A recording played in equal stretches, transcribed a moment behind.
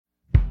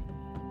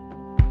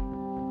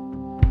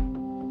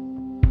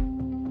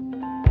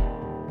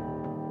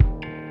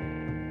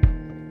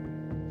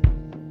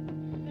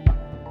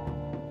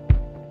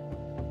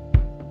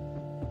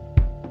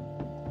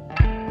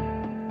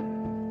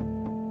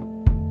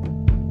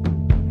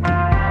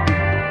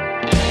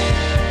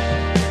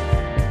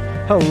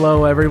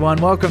Hello, everyone.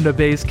 Welcome to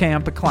Base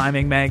Camp, a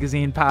climbing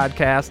magazine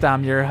podcast.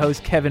 I'm your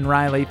host, Kevin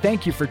Riley.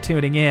 Thank you for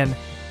tuning in.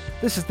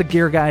 This is the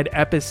Gear Guide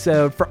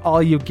episode. For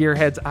all you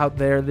gearheads out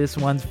there, this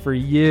one's for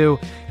you,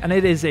 and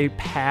it is a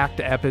packed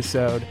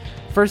episode.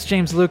 First,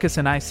 James Lucas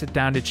and I sit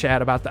down to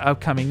chat about the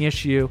upcoming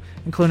issue,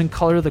 including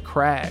Color the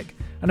Crag,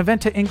 an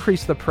event to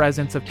increase the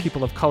presence of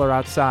people of color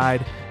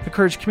outside,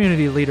 encourage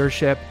community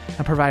leadership,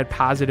 and provide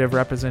positive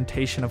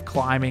representation of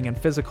climbing and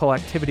physical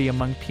activity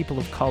among people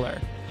of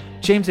color.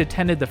 James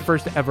attended the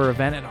first ever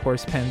event at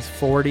Horsepen's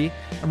 40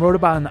 and wrote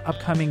about in the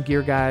upcoming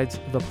Gear Guide's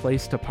The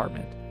Place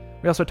Department.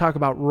 We also talk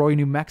about Roy,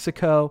 New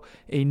Mexico,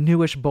 a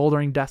newish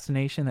bouldering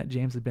destination that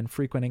James has been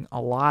frequenting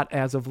a lot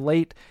as of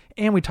late,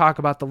 and we talk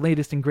about the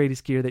latest and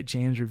greatest gear that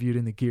James reviewed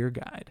in the Gear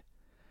Guide.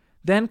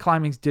 Then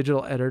Climbing's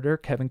digital editor,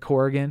 Kevin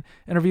Corrigan,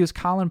 interviews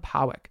Colin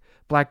Powick,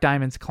 Black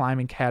Diamond's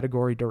climbing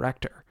category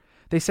director.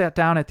 They sat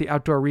down at the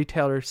outdoor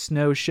retailer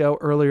Snow Show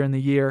earlier in the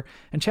year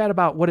and chat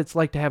about what it's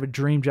like to have a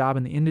dream job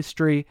in the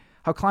industry,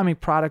 how climbing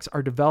products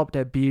are developed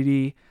at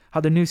BD, how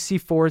the new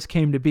C4s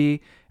came to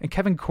be, and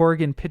Kevin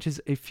Corrigan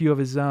pitches a few of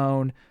his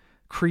own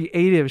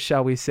creative,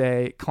 shall we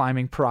say,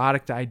 climbing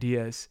product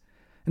ideas.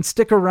 And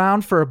stick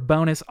around for a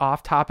bonus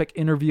off-topic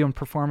interview and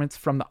performance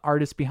from the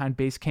artist behind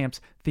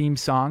Basecamp's theme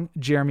song,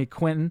 Jeremy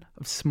Quinton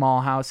of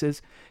Small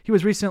Houses. He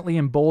was recently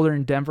in Boulder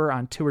and Denver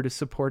on tour to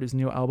support his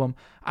new album,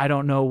 I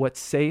Don't Know What's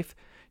Safe.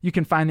 You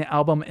can find the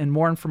album and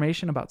more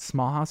information about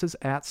Small Houses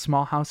at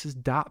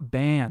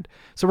smallhouses.band.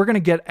 So we're going to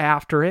get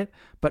after it,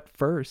 but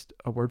first,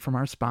 a word from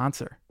our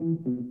sponsor.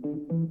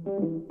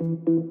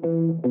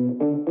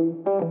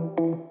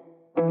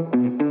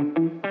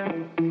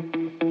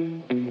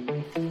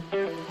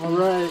 All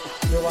right,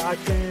 you're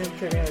locked in.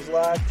 Kevin is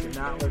locked. Your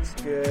knot looks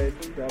good.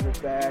 Double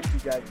back. You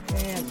got your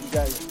pants. You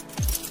got your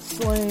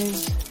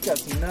slings. You got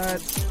some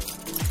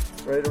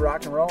nuts. Ready to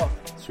rock and roll.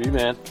 Sweet,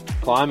 man.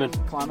 Climbing.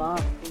 Climb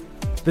on.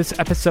 This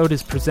episode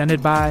is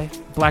presented by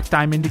Black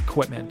Diamond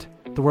Equipment.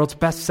 The world's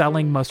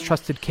best-selling, most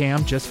trusted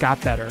cam just got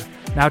better.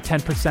 Now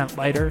 10%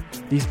 lighter,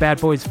 these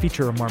bad boys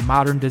feature a more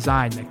modern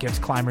design that gives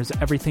climbers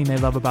everything they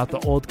love about the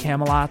old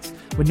Camelots,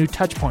 with new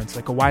touch points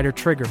like a wider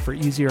trigger for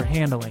easier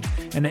handling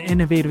and an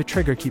innovative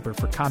trigger keeper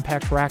for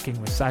compact racking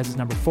with sizes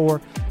number 4,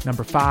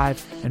 number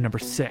 5, and number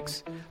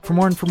 6. For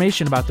more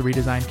information about the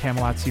redesigned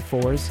Camelot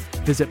C4s,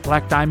 visit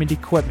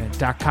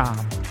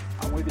blackdiamondequipment.com.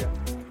 I'm with you.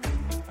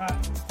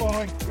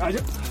 Falling. Got you.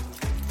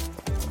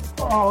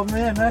 Oh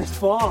man, nice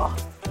fall.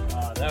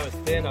 That was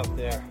thin up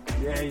there.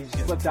 Yeah, you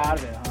slipped out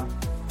of it, huh?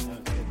 That was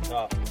getting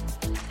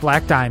tough.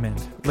 Black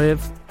Diamond.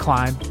 Live,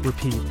 climb,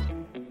 repeat.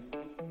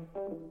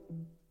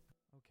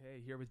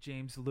 Okay, here with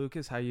James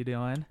Lucas. How you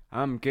doing?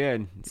 I'm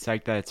good.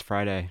 Psyched that it's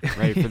Friday.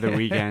 Ready for the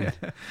weekend.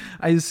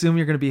 I assume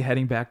you're going to be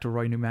heading back to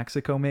Roy, New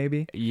Mexico,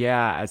 maybe?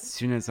 Yeah, as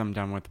soon as I'm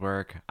done with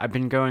work. I've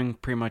been going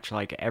pretty much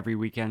like every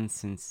weekend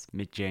since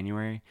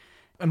mid-January.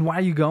 And why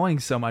are you going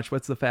so much?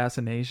 What's the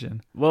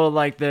fascination? Well,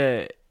 like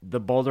the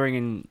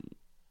bouldering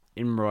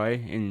in Roy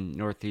in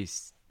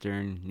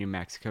northeastern New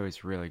Mexico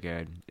is really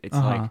good. It's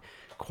like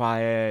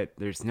quiet.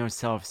 There's no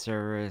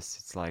self-service.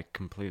 It's like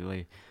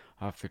completely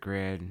off the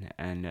grid.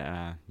 And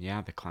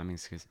yeah, the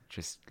climbing's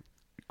just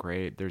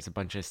great. There's a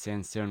bunch of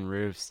sandstone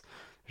roofs.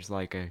 There's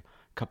like a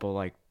couple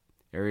like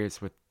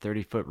areas with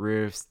 30-foot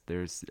roofs.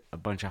 There's a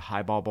bunch of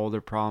highball boulder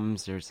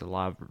problems. There's a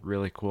lot of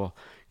really cool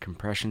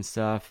compression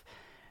stuff.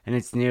 And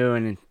it's new,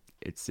 and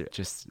it's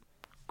just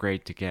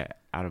great to get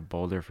out of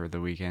Boulder for the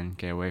weekend,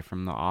 get away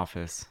from the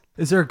office.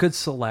 Is there a good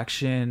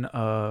selection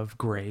of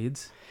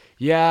grades?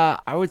 Yeah,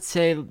 I would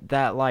say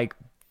that like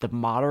the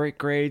moderate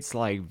grades,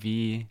 like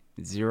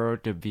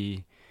V0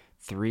 to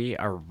V3,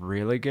 are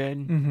really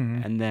good.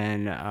 Mm-hmm. And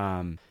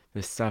then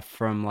the stuff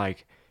from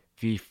like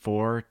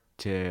V4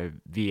 to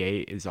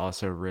V8 is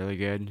also really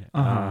good.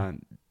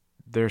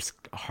 There's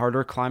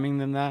harder climbing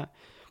than that,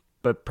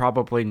 but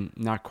probably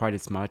not quite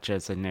as much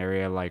as an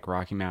area like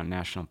Rocky Mountain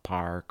National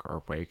Park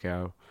or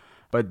Waco.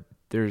 But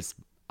there's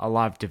a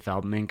lot of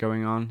development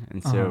going on,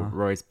 and so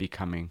Roy's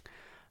becoming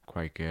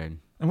quite good.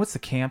 And what's the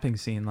camping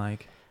scene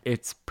like?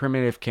 It's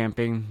primitive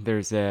camping.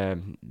 There's a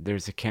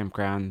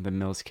campground, the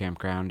Mills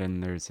Campground,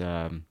 and there's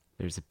a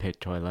pit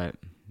toilet,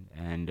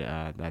 and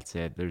that's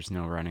it. There's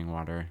no running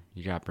water.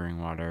 You got bring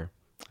water.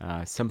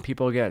 Some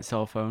people get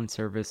cell phone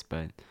service,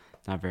 but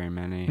not very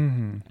many.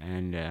 Mm-hmm.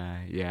 And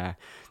yeah,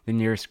 the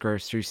nearest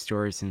grocery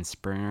store is in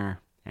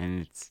Springer,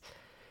 and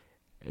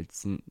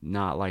it's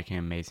not like an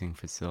amazing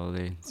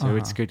facility. So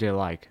it's good to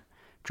like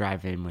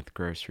drive in with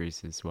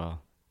groceries as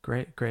well.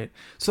 Great.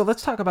 So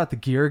let's talk about the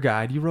Gear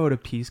Guide. You wrote a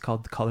piece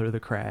called Color the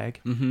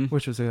Crag,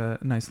 which was a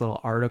nice little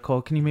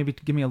article. Can you maybe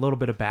give me a little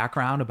bit of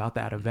background about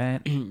that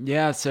event?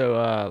 Yeah,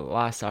 so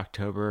last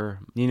October,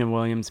 Nina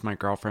Williams, my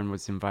girlfriend,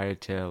 was invited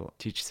to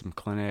teach some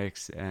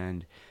clinics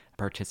and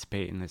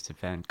participate in this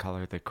event,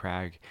 Color the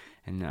Crag,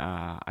 and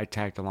I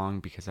tagged along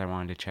because I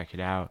wanted to check it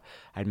out.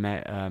 I'd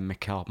met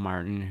Mikkel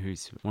Martin,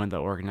 who's one of the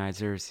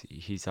organizers.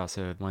 He's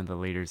also one of the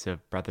leaders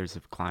of Brothers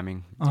of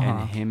Climbing,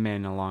 and him,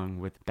 and along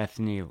with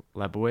Bethany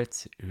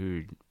Lebowitz,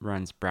 who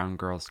runs Brown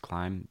Girls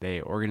Climb, they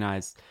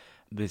organized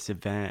this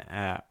event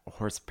at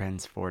Horse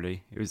Pens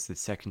 40. It was the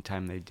second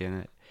time they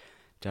done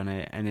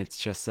it, and it's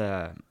just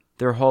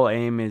their whole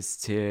aim is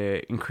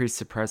to increase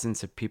the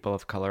presence of people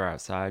of color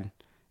outside,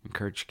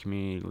 encourage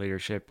community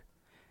leadership,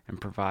 and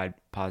provide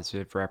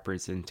positive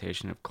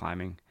representation of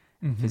climbing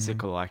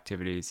physical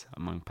activities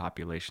among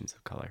populations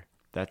of color.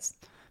 That's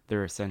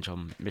their essential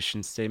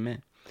mission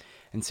statement.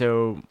 And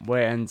so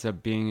what it ends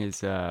up being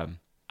is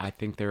I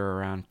think there are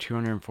around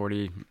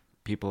 240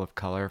 people of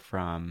color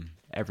from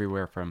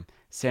everywhere from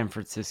San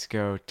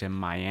Francisco to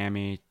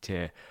Miami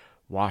to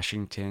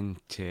Washington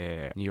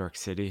to New York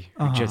City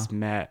who just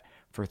met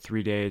for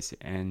 3 days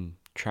and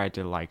tried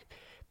to like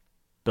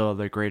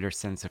build a greater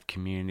sense of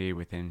community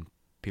within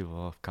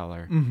people of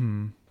color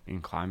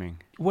in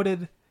climbing. What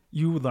did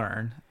you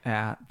learn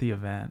at the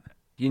event?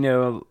 You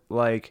know,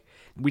 like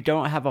we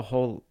don't have a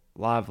whole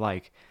lot of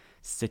like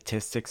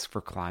statistics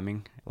for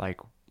climbing, like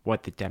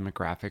what the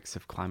demographics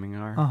of climbing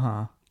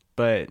are.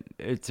 But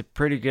it's a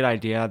pretty good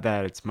idea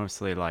that it's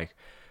mostly like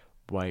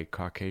white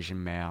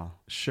Caucasian male.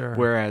 Sure.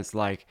 Whereas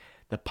like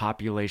the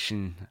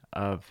population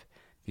of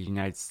the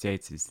United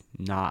States is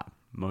not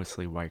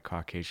mostly white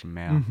Caucasian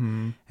male.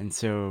 And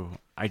so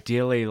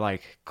ideally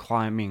like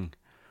climbing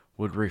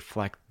would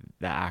reflect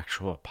the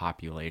actual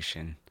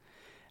population.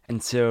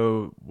 And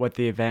so what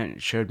the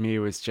event showed me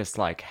was just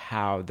like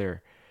how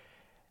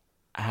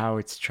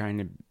it's trying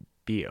to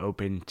be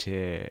open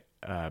to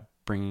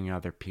bringing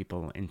other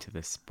people into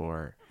the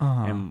sport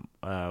and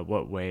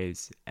what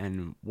ways.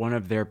 And one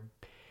of their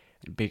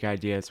big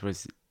ideas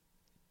was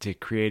to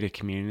create a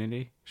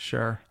community.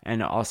 Sure.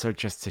 And also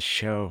just to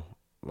show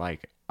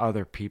like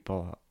other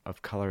people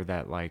of color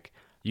that like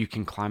you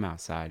can climb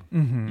outside.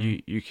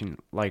 You can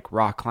like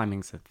rock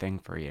climbing's a thing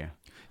for you.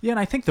 Yeah, and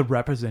I think the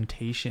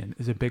representation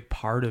is a big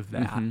part of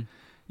that.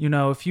 You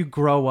know, if you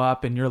grow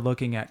up and you're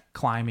looking at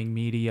climbing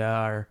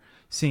media or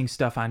seeing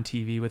stuff on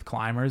TV with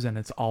climbers and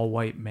it's all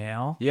white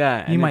male,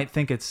 you might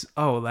think it's,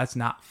 oh, that's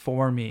not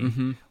for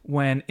me.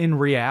 When in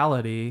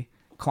reality,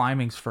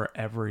 climbing's for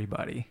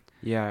everybody.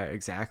 Yeah,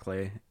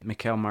 exactly.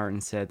 Mikhail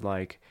Martin said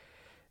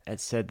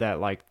that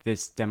like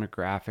this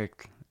demographic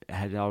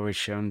had always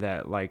shown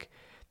that like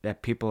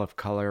that people of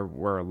color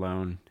were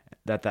alone,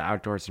 that the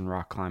outdoors and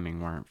rock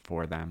climbing weren't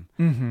for them.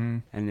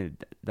 And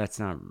that's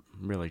not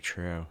really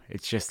true.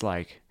 It's just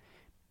like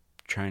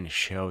trying to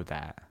show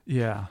that.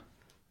 Yeah.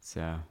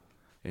 So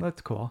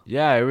that's cool.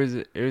 Yeah, it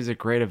was a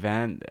great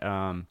event.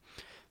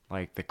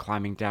 Like the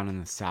climbing down in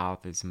the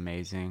South is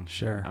amazing.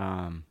 Sure.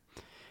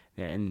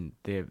 And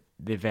the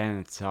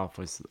event itself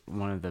was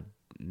one of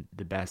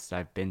the best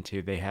I've been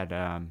to. They had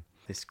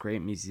this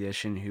great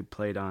musician who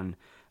played on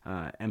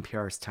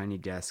NPR's Tiny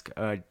Desk,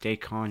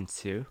 Daquan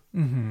Sue,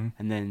 and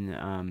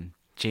then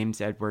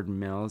James Edward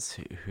Mills,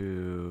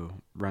 who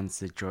runs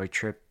the Joy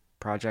Trip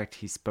project.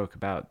 He spoke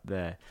about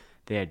the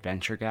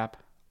adventure gap,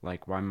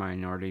 like why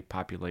minority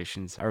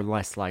populations are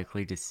less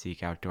likely to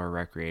seek outdoor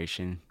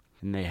recreation.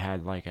 And they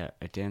had like a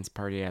dance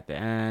party at the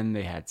end.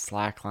 They had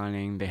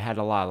slacklining. They had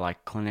a lot of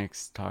like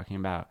clinics talking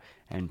about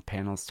and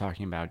panels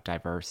talking about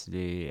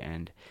diversity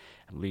and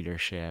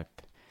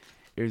leadership.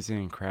 It was an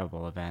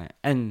incredible event,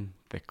 and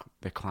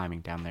the climbing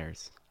down there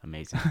is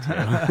amazing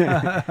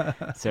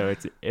too. So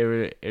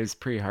it was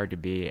pretty hard to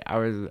beat. I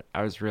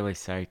was really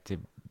psyched to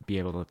be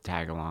able to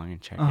tag along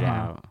and check it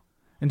out.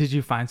 And did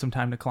you find some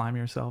time to climb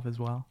yourself as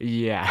well?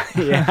 Yeah,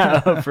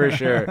 for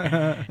sure.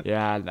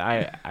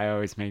 Yeah, I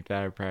always make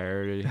that a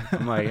priority.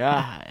 I'm like,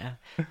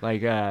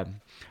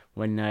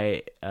 one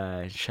night,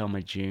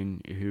 Shelma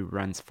June, who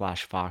runs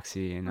Flash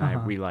Foxy,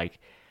 and we like,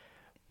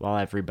 while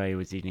everybody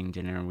was eating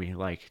dinner, we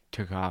like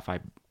took off.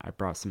 I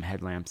brought some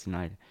headlamps and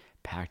I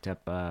packed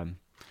up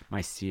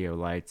my CO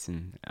lights,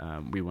 and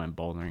we went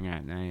bouldering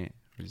at night.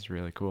 It was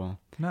really cool.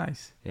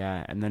 Nice.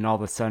 Yeah, and then all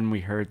of a sudden we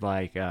heard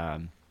like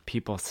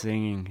people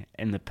singing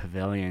in the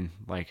pavilion,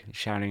 like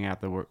shouting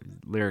out the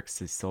lyrics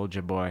to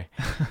Soulja Boy.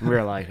 We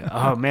were like,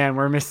 oh man,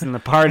 we're missing the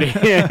party.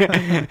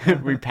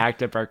 We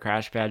packed up our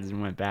crash pads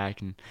and went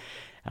back and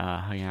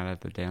hung out at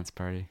the dance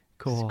party.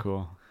 Cool. It was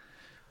cool.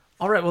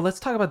 All right, well, let's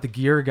talk about the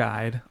gear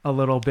guide a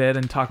little bit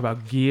and talk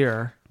about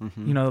gear.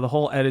 You know, the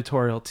whole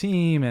editorial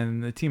team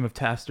and the team of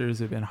testers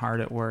have been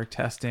hard at work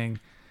testing,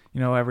 you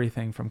know,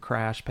 everything from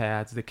crash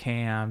pads to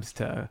cams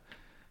to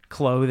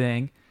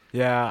clothing.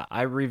 Yeah,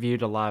 I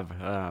reviewed a lot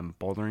of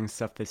bouldering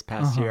stuff this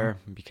past year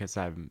because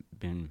I've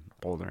been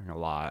bouldering a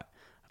lot.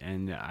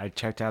 And I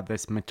checked out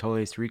this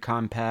Metolius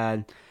Recon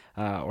pad.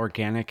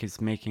 Organic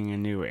is making a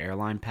new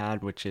airline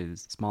pad, which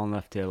is small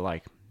enough to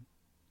like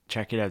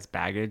check it as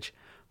baggage,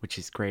 which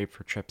is great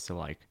for trips to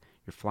like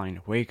you're flying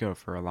to Waco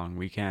for a long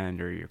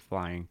weekend, or you're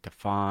flying to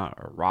Font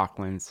or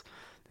Rocklands.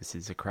 This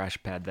is a crash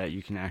pad that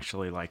you can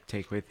actually like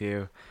take with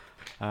you.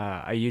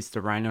 I used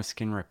the Rhino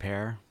Skin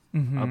Repair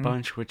a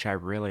bunch, which I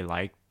really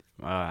liked.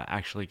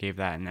 Actually gave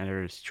that an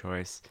editor's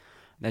choice.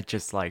 That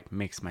just like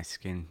makes my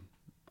skin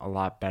a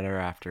lot better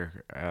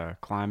after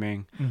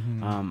climbing.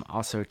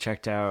 Also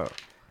checked out,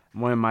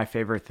 one of my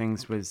favorite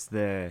things was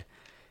the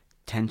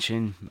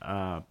tension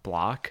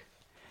block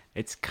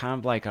It's kind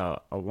of like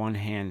a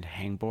one-hand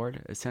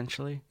hangboard,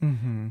 essentially.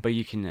 Mm-hmm. But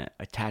you can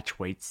attach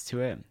weights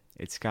to it.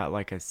 It's got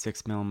like a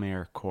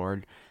 6mm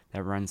cord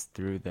that runs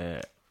through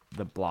the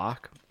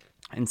block.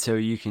 And so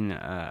you can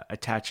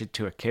attach it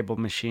to a cable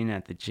machine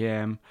at the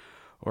gym,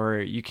 or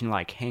you can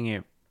like hang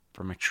it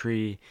from a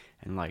tree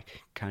and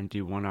like kind of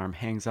do one-arm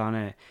hangs on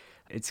it.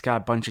 It's got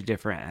a bunch of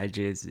different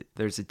edges.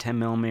 There's a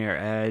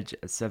 10mm edge,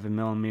 a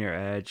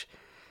 7mm edge.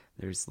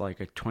 There's like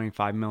a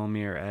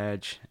 25mm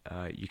edge.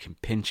 You can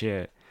pinch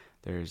it.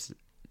 There's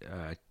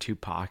 2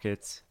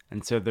 pockets.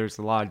 And so there's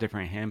a lot of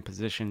different hand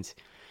positions.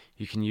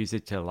 You can use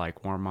it to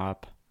like warm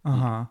up,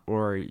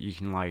 or you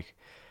can like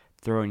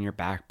throw in your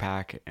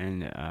backpack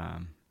and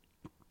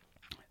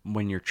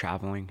when you're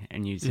traveling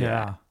and use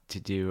it to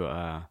do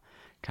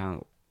kind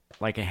of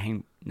like a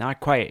hang. Not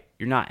quite.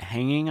 You're not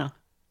hanging.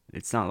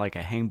 It's not like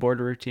a hangboard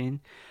routine,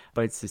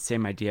 but it's the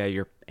same idea.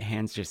 Your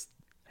hands just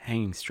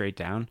hanging straight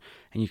down,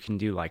 and you can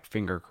do like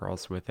finger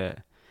curls with it.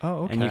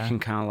 Oh, okay. And you can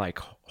kind of like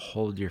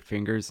hold your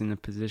fingers in a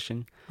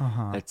position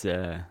that's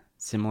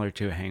similar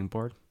to a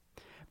hangboard,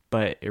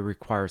 but it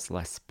requires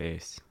less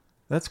space.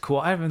 That's cool.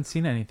 I haven't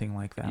seen anything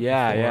like that before.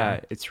 Yeah,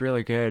 it's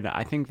really good.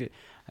 I think that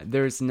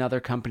there's another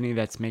company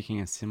that's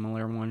making a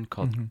similar one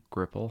called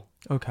Gripple.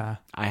 Okay.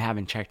 I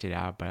haven't checked it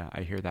out, but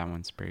I hear that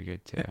one's pretty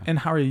good too. And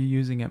how are you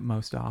using it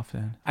most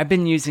often? I've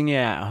been using it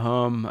at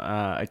home,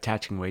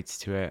 attaching weights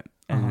to it,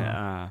 and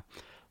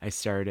I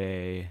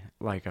started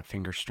a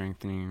finger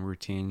strengthening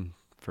routine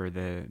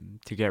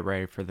to get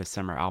ready for the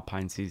summer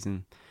alpine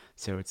season.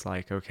 So it's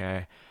like,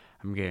 okay,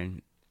 I'm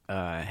getting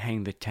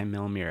hang the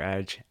 10mm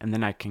edge, and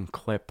then I can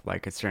clip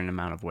like a certain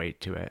amount of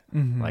weight to it,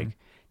 like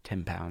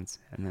 10 pounds,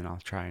 and then I'll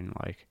try and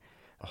like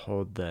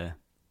hold the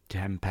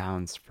 10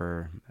 pounds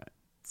for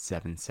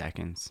 7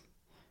 seconds,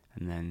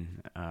 and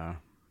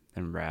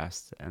then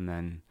rest, and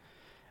then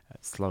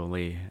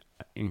slowly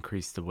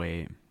increase the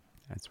weight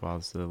as well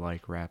as the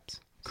like reps.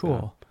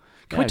 Cool. So,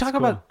 Can we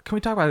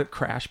talk about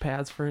crash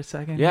pads for a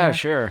second? Yeah, here?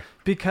 sure.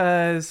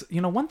 Because,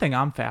 one thing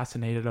I'm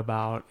fascinated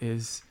about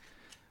is,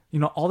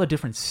 all the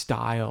different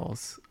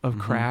styles of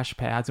crash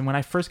pads. And when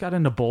I first got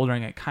into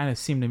bouldering, it kind of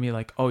seemed to me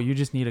like, oh, you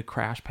just need a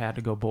crash pad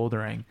to go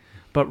bouldering.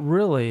 But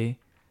really,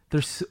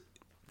 there's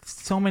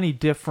so many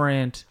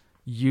different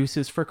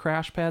uses for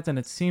crash pads. And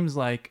it seems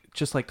like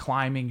just like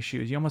climbing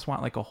shoes, you almost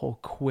want like a whole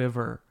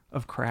quiver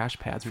of crash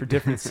pads for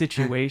different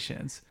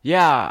situations.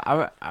 Yeah,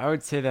 I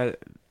would say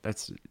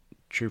that's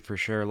true for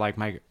sure. Like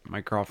my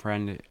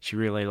girlfriend, she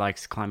really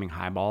likes climbing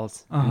high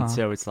balls. And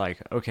so it's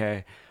like,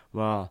 okay,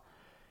 well,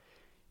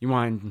 you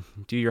want to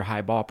do your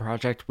high ball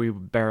project, we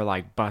better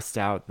like bust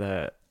out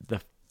the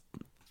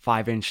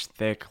 5-inch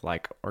thick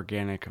like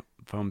organic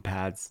foam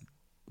pads.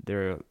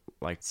 They're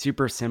like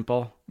super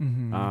simple,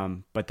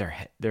 but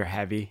they're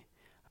heavy,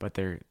 but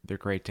they're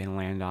great to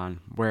land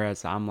on.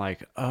 Whereas I'm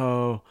like,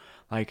 oh,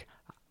 like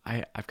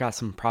I've got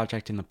some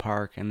project in the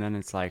park, and then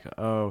it's like,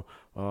 oh,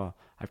 well,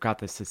 I've got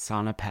this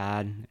Asana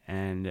pad,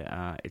 and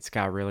it's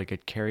got a really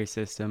good carry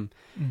system,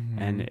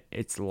 and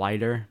it's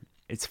lighter.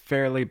 It's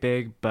fairly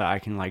big, but I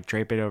can like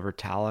drape it over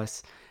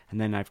talus. And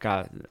then I've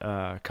got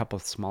a couple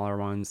of smaller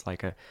ones,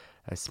 like a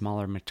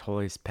smaller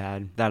Matolis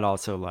pad that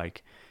also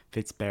like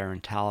fits better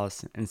in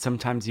talus. And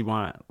sometimes you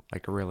want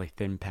like a really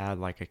thin pad,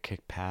 like a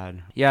kick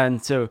pad. Yeah,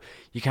 and so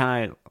you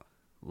kind of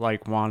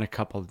like want a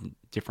couple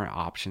different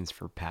options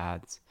for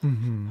pads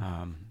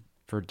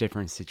for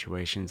different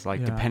situations.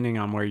 Like depending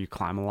on where you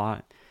climb a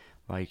lot,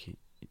 like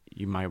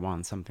you might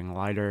want something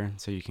lighter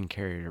so you can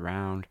carry it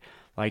around.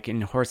 Like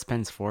in Horse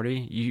Pens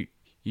 40,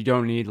 you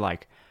don't need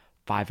like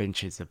 5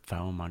 inches of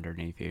foam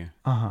underneath you.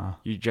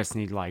 You just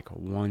need like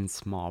one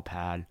small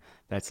pad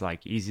that's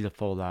like easy to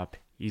fold up,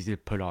 easy to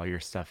put all your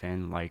stuff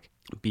in. Like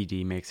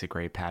BD makes a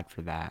great pad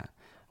for that.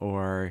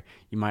 Or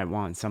you might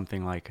want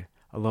something like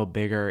a little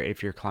bigger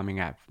if you're climbing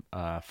at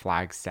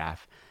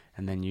Flagstaff,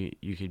 and then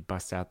you could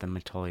bust out the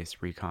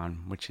Metolius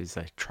Recon, which is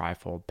a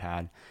trifold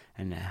pad,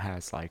 and it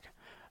has like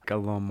a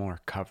little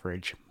more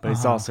coverage, but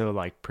it's also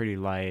like pretty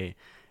light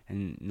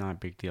and not a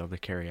big deal to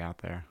carry out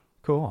there.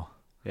 Cool.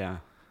 Yeah.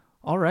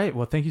 All right.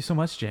 Well, thank you so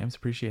much, James.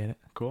 Appreciate it.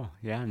 Cool.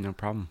 Yeah, no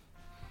problem.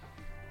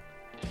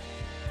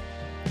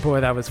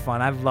 Boy, that was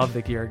fun. I love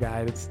the Gear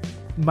Guide. It's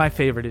my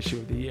favorite issue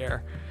of the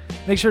year.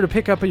 Make sure to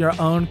pick up your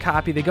own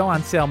copy. They go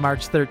on sale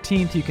March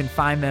 13th. You can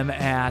find them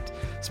at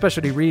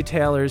specialty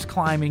retailers,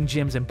 climbing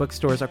gyms, and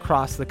bookstores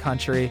across the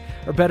country.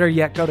 Or better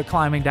yet, go to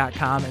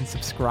climbing.com and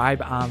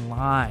subscribe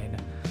online.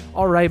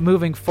 All right,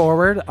 moving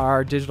forward,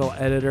 our digital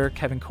editor,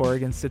 Kevin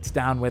Corrigan, sits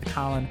down with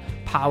Colin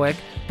Powick,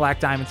 Black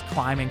Diamond's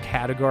climbing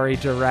category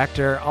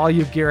director. All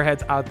you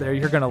gearheads out there,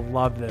 you're going to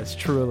love this,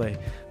 truly.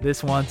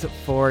 This one's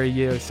for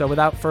you. So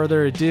without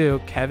further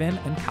ado, Kevin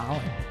and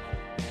Colin.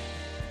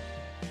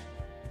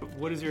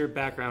 What is your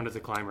background as a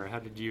climber? How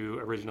did you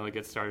originally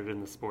get started in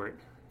the sport?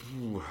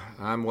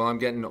 I'm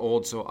getting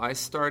old, so I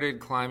started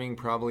climbing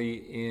probably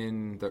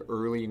in the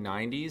early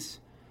 90s.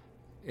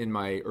 In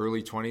my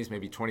early 20s,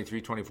 maybe 23,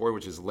 24,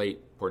 which is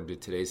late according to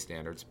today's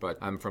standards. But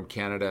I'm from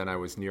Canada, and I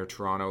was near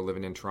Toronto,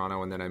 living in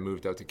Toronto, and then I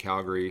moved out to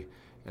Calgary,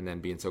 and then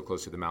being so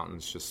close to the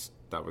mountains just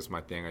that was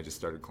my thing. I just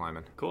started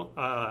climbing. Cool.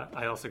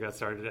 I also got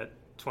started at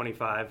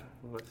 25,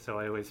 so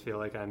I always feel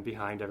like I'm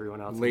behind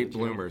everyone else. Late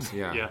bloomers,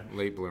 yeah.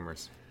 Late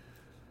bloomers.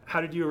 How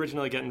did you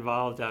originally get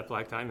involved at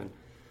Black Diamond?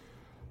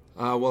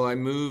 Well, I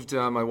moved,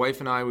 my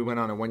wife and I, we went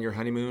on a one-year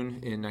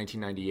honeymoon in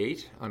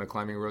 1998 on a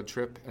climbing road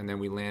trip, and then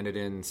we landed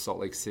in Salt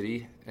Lake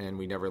City, and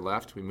we never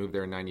left. We moved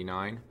there in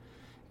 99,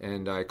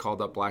 and I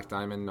called up Black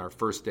Diamond our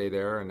first day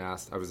there and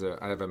asked,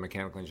 I have a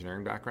mechanical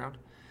engineering background,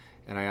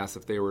 and I asked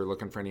if they were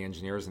looking for any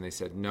engineers, and they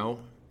said no,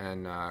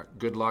 and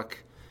good luck.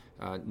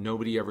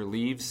 Nobody ever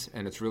leaves,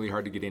 and it's really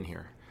hard to get in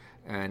here.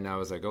 And I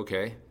was like,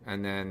 okay.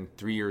 And then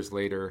 3 years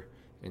later,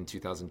 in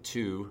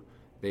 2002,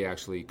 they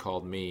actually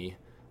called me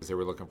because they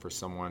were looking for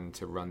someone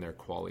to run their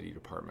quality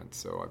department.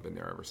 So I've been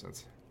there ever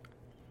since.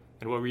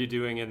 And what were you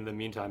doing in the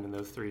meantime in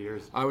those 3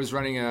 years? I was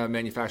running a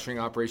manufacturing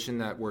operation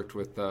that worked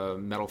with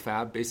metal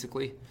fab,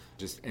 basically.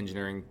 Just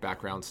engineering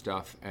background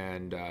stuff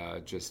and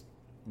just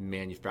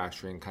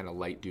manufacturing kind of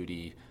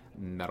light-duty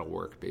metal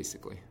work,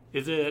 basically.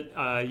 Is it,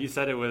 you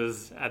said it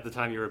was, at the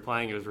time you were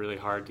applying, it was really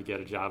hard to get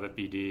a job at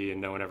BD and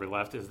no one ever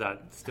left. Is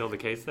that still the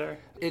case there?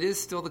 It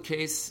is still the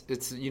case.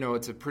 It's,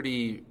 it's a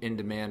pretty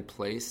in-demand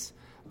place,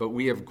 but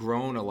we have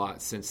grown a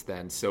lot since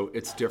then, so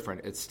it's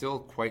different. It's still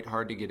quite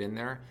hard to get in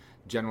there.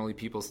 Generally,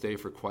 people stay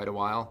for quite a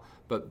while,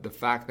 but the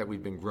fact that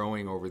we've been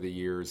growing over the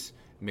years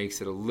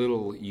makes it a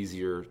little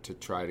easier to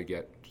try to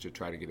get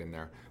in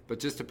there. But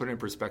just to put it in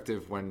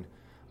perspective, when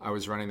I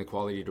was running the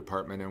quality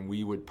department and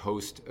we would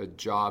post a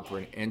job for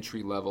an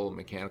entry-level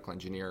mechanical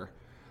engineer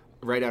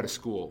right out of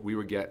school, we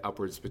would get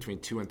upwards between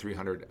 200 and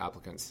 300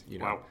 applicants.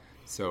 Wow.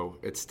 So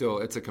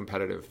it's a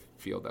competitive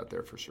field out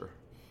there for sure.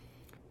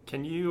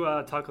 Can you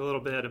talk a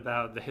little bit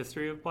about the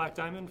history of Black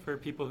Diamond for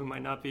people who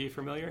might not be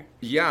familiar?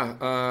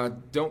 Yeah,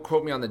 don't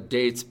quote me on the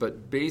dates,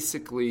 but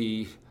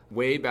basically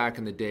way back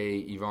in the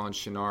day, Yvon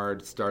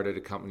Chouinard started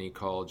a company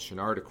called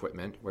Chouinard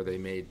Equipment where they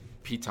made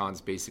pitons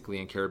basically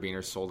and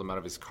carabiners, sold them out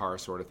of his car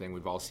sort of thing.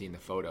 We've all seen the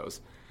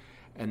photos.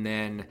 And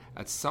then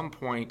at some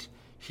point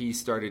he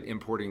started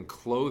importing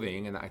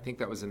clothing, and I think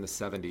that was in the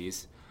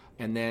 70s,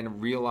 and then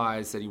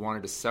realized that he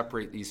wanted to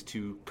separate these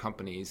two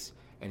companies,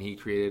 and he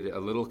created a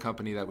little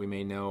company that we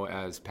may know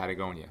as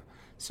Patagonia.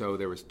 So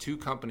there was two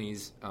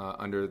companies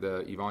under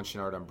the Yvon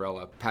Chouinard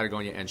umbrella,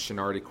 Patagonia and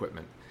Chouinard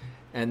Equipment.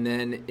 And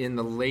then in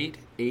the late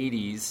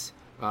 80s,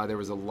 there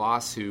was a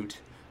lawsuit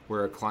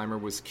where a climber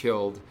was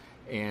killed,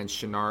 and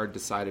Chouinard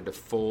decided to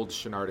fold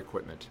Chouinard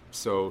Equipment.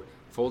 So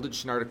folded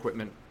Chouinard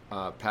Equipment,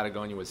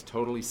 Patagonia was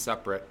totally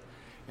separate,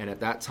 and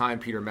at that time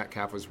Peter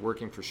Metcalf was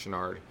working for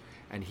Chouinard,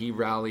 and he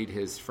rallied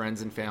his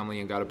friends and family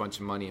and got a bunch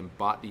of money and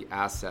bought the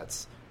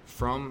assets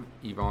from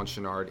Yvon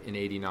Chouinard in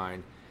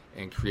 89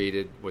 and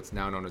created what's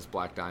now known as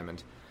Black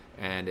Diamond.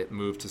 And it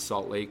moved to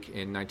Salt Lake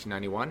in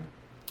 1991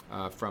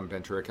 from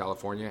Ventura,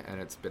 California,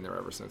 and it's been there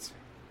ever since.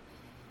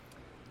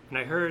 And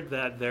I heard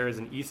that there is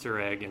an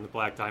Easter egg in the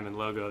Black Diamond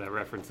logo that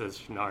references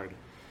Chouinard.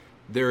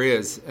 There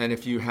is, and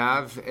if you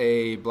have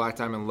a Black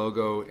Diamond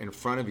logo in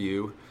front of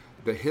you,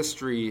 the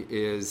history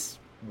is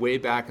way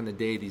back in the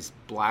day, these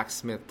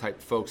blacksmith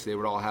type folks, they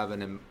would all have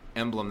an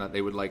emblem that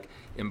they would like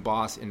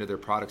emboss into their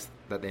products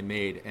that they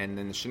made. And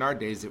in the Chouinard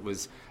days, it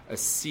was a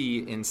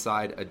C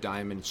inside a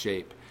diamond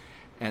shape.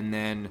 And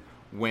then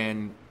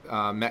when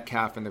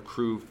Metcalf and the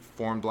crew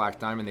formed Black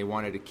Diamond, they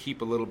wanted to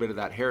keep a little bit of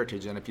that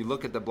heritage. And if you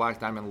look at the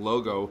Black Diamond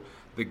logo,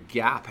 the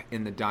gap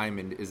in the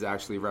diamond is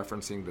actually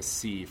referencing the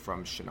C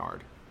from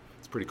Chouinard.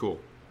 It's pretty cool.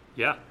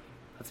 Yeah,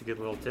 that's a good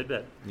little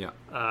tidbit. Yeah.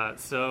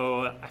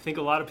 So I think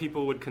a lot of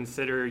people would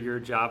consider your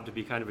job to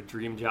be kind of a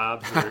dream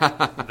job. You're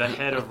the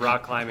head of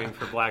rock climbing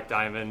for Black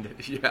Diamond.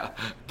 Yeah.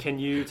 Can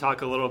you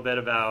talk a little bit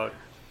about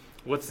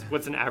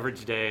what's an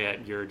average day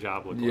at your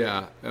job look like?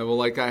 Yeah, well,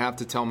 like I have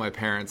to tell my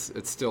parents,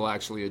 it's still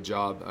actually a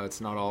job.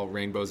 It's not all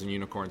rainbows and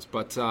unicorns.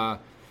 But yeah,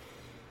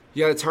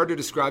 it's hard to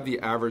describe the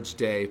average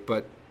day.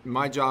 But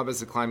my job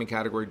as a climbing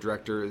category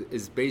director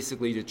is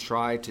basically to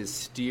try to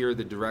steer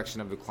the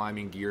direction of the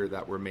climbing gear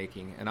that we're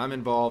making. And I'm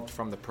involved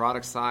from the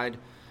product side,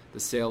 the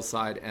sales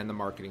side, and the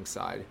marketing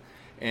side.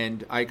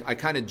 And I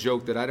kind of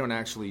joke that I don't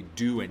actually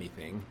do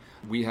anything.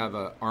 We have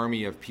an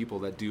army of people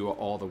that do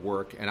all the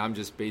work, and I'm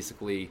just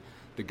basically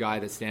the guy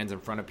that stands in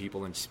front of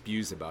people and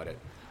spews about it.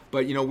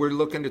 But, we're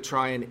looking to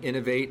try and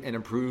innovate and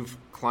improve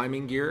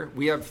climbing gear.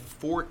 We have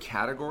 4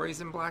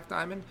 categories in Black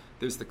Diamond.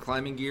 There's the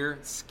climbing gear,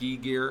 ski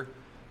gear,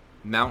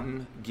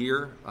 mountain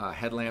gear,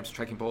 headlamps,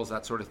 trekking poles,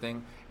 that sort of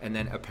thing, and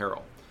then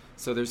apparel.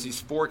 So there's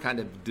these 4 kind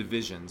of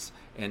divisions,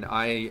 and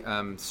I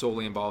am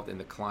solely involved in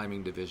the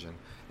climbing division.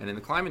 And in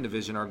the climbing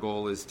division, our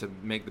goal is to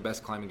make the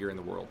best climbing gear in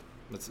the world.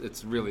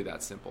 It's really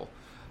that simple.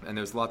 And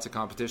there's lots of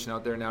competition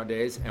out there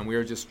nowadays, and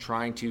we're just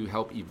trying to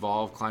help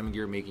evolve climbing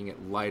gear, making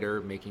it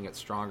lighter, making it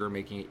stronger,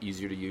 making it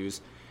easier to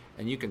use.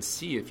 And you can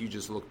see, if you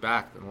just look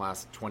back in the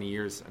last 20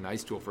 years, an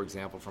ice tool, for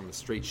example, from the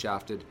straight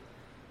shafted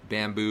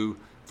bamboo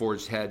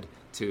forged head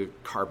to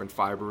carbon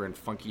fiber and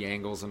funky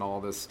angles and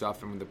all this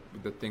stuff, and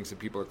the things that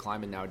people are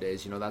climbing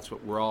nowadays, that's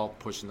what we're all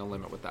pushing the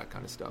limit with, that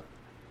kind of stuff.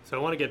 So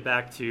I want to get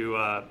back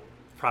to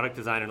product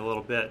design in a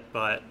little bit,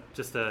 but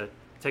just to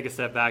take a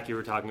step back, you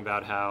were talking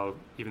about how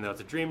even though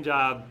it's a dream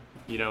job,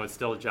 it's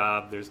still a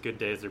job. There's good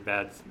days,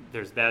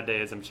 there's bad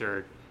days. I'm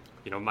sure,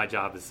 my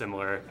job is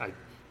similar. I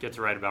get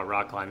to write about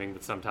rock climbing,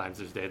 but sometimes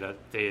there's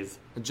days.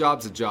 A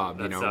job's a job,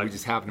 we sucks.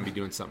 just happen to be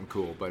doing something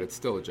cool, but it's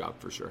still a job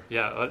for sure.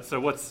 Yeah. So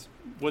what's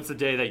the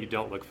day that you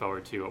don't look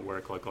forward to at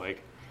work look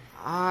like?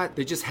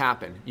 They just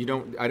happen.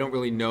 I don't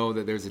really know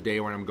that there's a day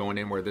when I'm going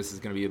in where this is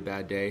going to be a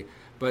bad day,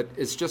 but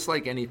it's just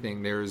like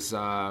anything.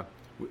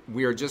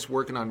 We are just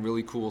working on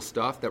really cool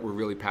stuff that we're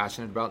really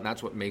passionate about, and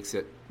that's what makes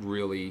it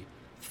really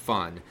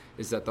fun,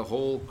 is that the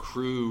whole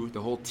crew,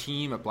 the whole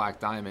team at Black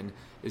Diamond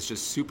is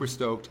just super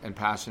stoked and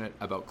passionate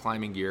about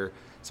climbing gear,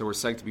 so we're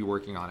psyched to be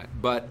working on it.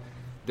 But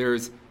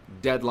there's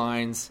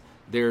deadlines,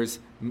 there's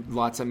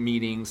lots of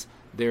meetings,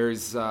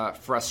 there's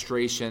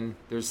frustration,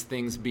 there's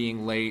things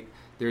being late,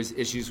 there's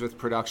issues with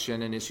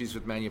production and issues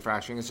with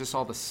manufacturing. It's just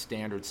all the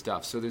standard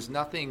stuff. So there's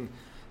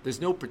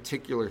no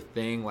particular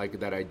thing like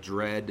that I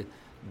dread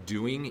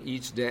doing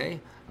each day,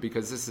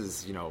 because this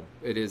is,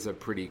 it is a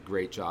pretty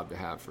great job to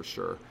have for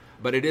sure.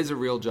 But it is a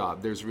real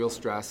job. There's real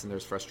stress and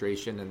there's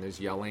frustration and there's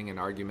yelling and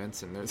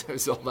arguments and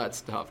there's all that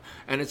stuff.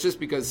 And it's just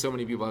because so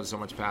many people have so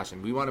much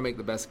passion. We want to make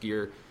the best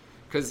gear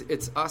because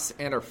it's us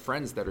and our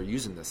friends that are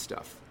using this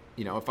stuff.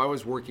 If I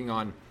was working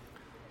on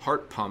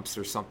heart pumps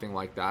or something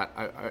like that,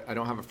 I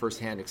don't have a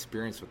first-hand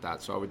experience with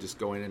that, so I would just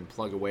go in and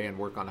plug away and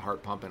work on a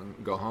heart pump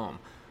and go home.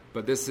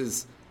 But this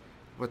is,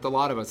 with a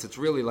lot of us, it's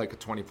really like a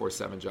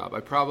 24/7 job. I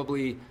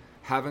probably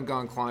haven't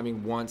gone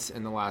climbing once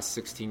in the last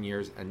 16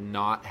 years and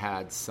not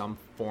had some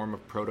form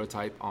of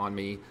prototype on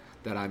me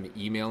that I'm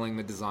emailing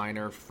the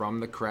designer from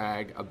the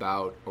crag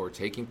about or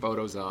taking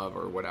photos of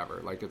or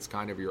whatever. Like, it's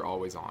kind of, you're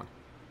always on.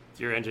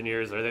 Your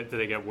engineers, do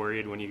they get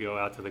worried when you go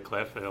out to the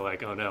cliff and they're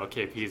like, oh no,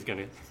 KP's going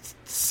to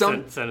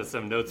send us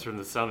some notes from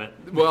the summit?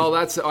 Well,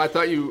 I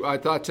thought you were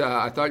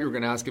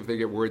going to ask if they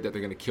get worried that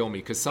they're going to kill me,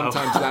 because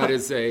sometimes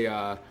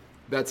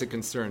that's a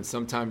concern.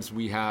 Sometimes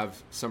we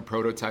have some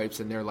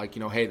prototypes and they're like,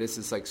 hey, this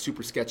is like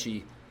super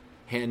sketchy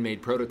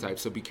handmade prototype,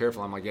 so be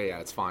careful. I'm like, yeah,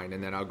 it's fine.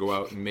 And then I'll go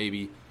out and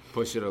maybe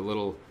push it a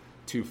little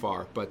too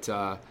far. But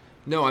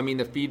no, I mean,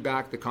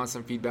 the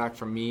constant feedback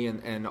from me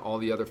and all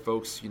the other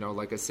folks,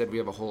 like I said, we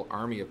have a whole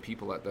army of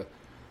people at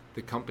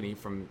the company,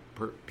 from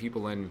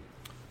people in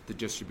the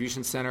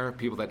distribution center,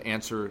 people that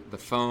answer the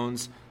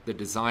phones, the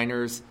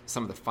designers,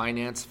 some of the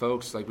finance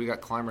folks. Like, we got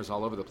climbers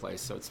all over the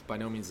place. So it's by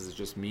no means is it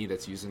just me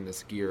that's using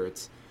this gear.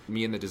 It's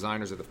me and the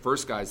designers are the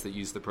first guys that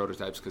use the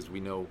prototypes because we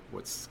know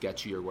what's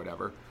sketchy or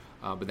whatever.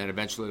 But then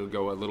eventually it'll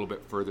go a little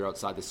bit further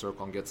outside the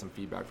circle and get some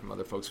feedback from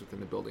other folks within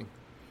the building.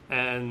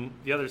 And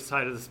the other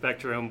side of the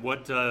spectrum,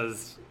 what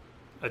does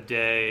a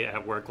day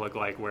at work look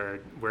like where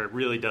it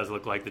really does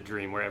look like the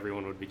dream, where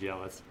everyone would be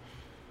jealous?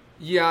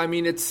 Yeah, I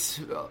mean, it's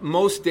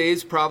most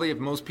days probably, if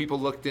most people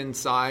looked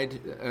inside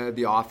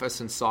the office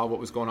and saw what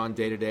was going on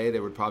day to day,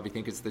 they would probably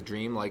think it's the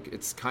dream. Like,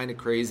 it's kind of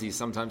crazy.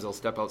 Sometimes I'll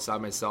step outside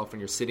myself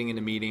and you're sitting in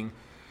a meeting.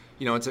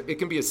 It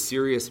can be a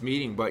serious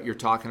meeting, but you're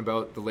talking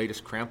about the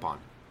latest crampon.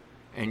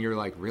 And you're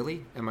like,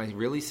 really? Am I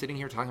really sitting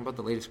here talking about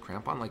the latest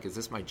crampon? Like, is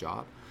this my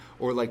job?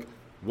 Or like,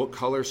 what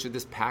color should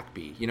this pack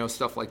be?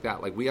 Stuff like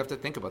that. Like, we have to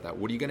think about that.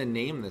 What are you going to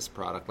name this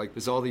product? Like,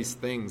 there's all these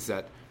things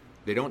that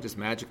they don't just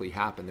magically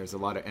happen. There's a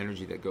lot of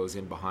energy that goes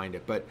in behind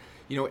it. But,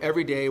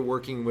 every day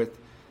working with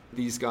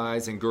these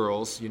guys and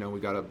girls, we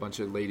got a bunch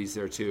of ladies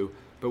there too,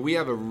 but we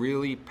have a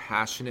really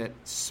passionate,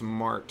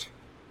 smart,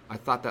 I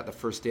thought that the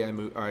first day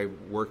I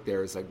worked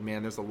there, is like,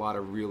 man, there's a lot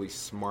of really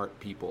smart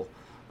people.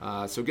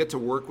 So get to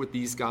work with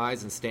these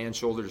guys and stand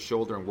shoulder to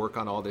shoulder and work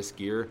on all this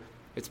gear.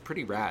 It's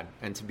pretty rad.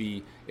 And to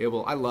be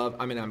able,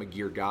 I'm a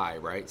gear guy,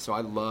 right? So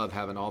I love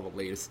having all the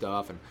latest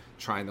stuff and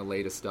trying the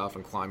latest stuff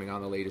and climbing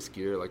on the latest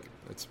gear. Like,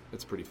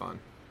 it's pretty fun.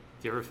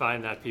 Do you ever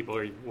find that people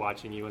are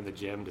watching you in the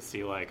gym to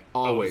see, like,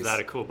 always, is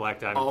that a cool Black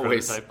Diamond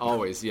prototype?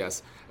 Always,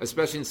 yes.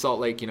 Especially in Salt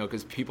Lake,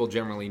 because people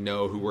generally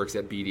know who works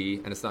at BD,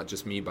 and it's not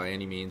just me by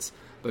any means,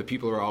 but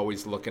people are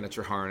always looking at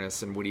your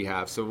harness and what do you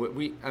have. So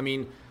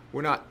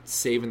we're not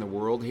saving the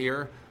world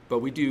here, but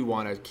we do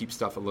want to keep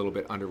stuff a little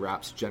bit under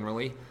wraps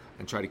generally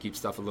and try to keep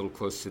stuff a little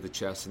close to the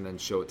chest and then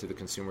show it to the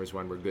consumers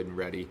when we're good and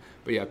ready.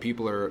 But yeah,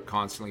 people are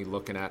constantly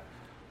looking at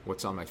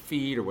what's on my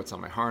feet or what's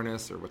on my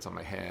harness or what's on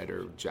my head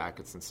or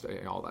jackets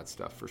and all that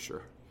stuff for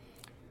sure.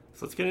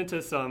 So let's get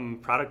into some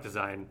product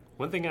design.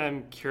 One thing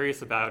I'm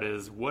curious about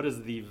is, what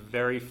is the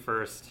very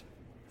first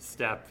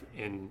step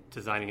in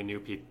designing a new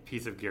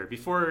piece of gear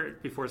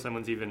before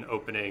someone's even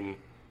opening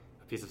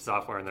a piece of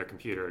software on their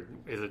computer?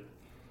 Is it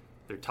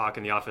they're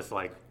talking in the office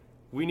like,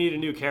 we need a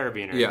new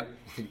carabiner? Yeah,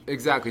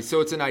 exactly.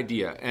 So it's an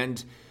idea,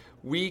 and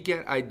we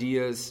get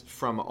ideas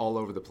from all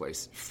over the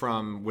place,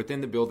 from within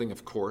the building,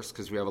 of course,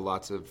 because we have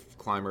lots of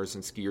climbers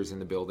and skiers in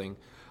the building,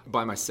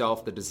 by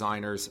myself, the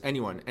designers,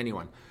 anyone.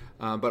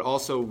 But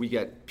also we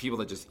get people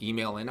that just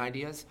email in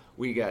ideas.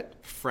 We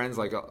get friends,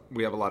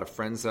 we have a lot of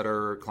friends that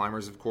are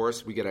climbers, of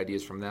course. We get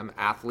ideas from them.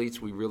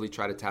 Athletes, we really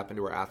try to tap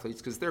into our athletes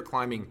because they're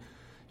climbing,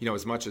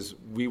 as much as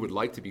we would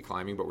like to be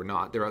climbing, but we're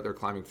not. They're out there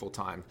climbing full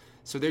time.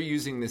 So they're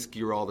using this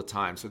gear all the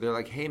time. So they're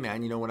like, hey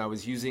man, when I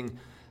was using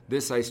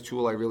this ice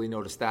tool, I really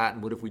noticed that,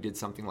 and what if we did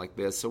something like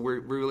this? So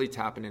we're really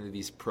tapping into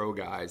these pro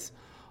guys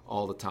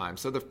all the time.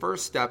 So the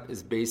first step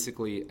is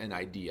basically an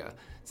idea.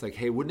 It's like,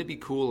 hey, wouldn't it be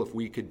cool if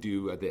we could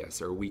do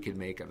this, or we could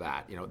make a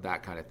that,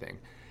 that kind of thing.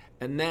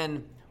 And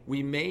then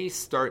we may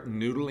start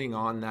noodling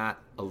on that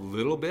a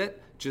little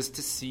bit just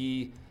to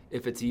see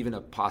if it's even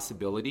a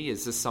possibility.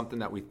 Is this something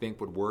that we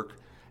think would work?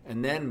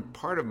 And then a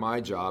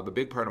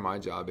big part of my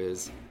job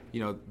is,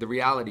 the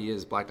reality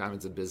is Black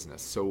Diamond's a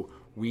business. So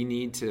we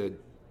need to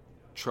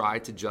try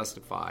to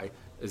justify,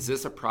 is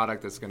this a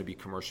product that's going to be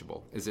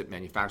commerciable? Is it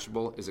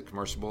manufacturable? Is it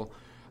commerciable?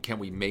 Can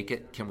we make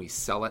it? Can we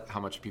sell it? How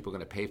much are people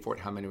going to pay for it?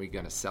 How many are we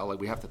going to sell it?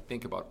 We have to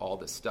think about all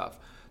this stuff.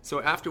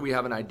 So after we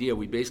have an idea,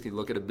 we basically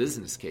look at a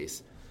business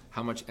case.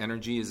 How much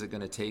energy is it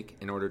going to take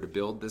in order to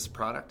build this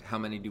product? How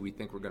many do we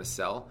think we're going to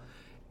sell?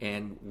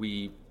 And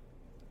we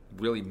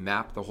really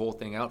map the whole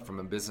thing out from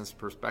a business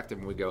perspective,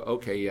 and we go,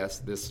 okay, yes,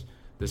 this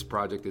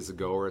project is a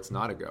go or it's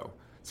not a go.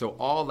 So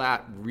all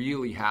that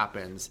really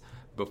happens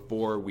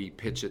before we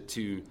pitch it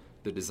to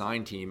the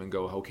design team and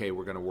go, okay,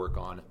 we're going to work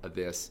on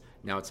this.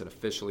 Now it's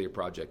officially a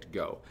project to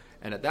go.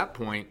 And at that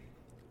point,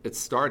 it's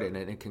started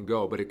and it can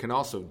go, but it can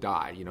also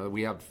die.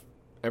 We have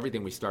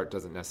everything we start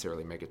doesn't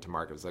necessarily make it to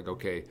market. It's like,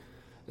 okay,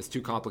 it's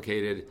too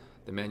complicated.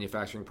 The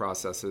manufacturing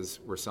processes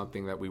were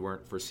something that we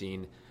weren't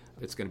foreseen.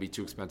 It's going to be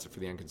too expensive for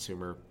the end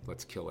consumer.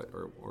 Let's kill it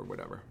or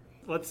whatever.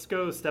 Let's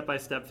go step by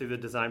step through the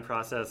design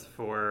process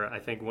for, I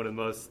think, one of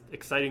the most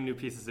exciting new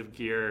pieces of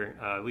gear,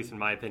 at least in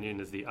my opinion,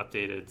 is the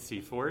updated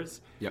C4s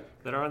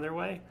that are on their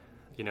way.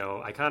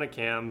 Iconic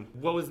Cam.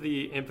 What was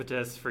the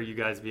impetus for you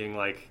guys being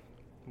like,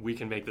 we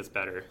can make this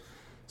better?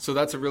 So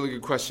that's a really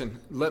good question.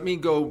 Let me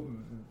go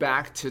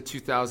back to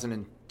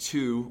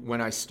 2002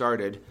 when I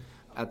started.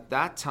 At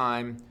that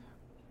time,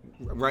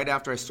 right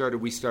after I started,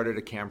 we started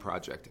a cam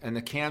project. And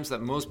the cams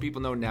that most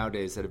people know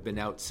nowadays that have been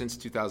out since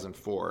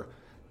 2004,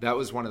 that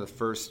was one of the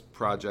first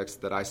projects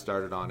that I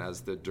started on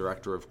as the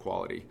director of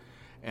quality.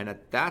 And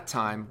at that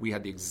time, we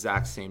had the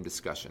exact same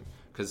discussion.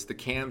 Because the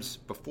cams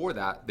before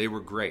that, they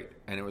were great.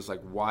 And it was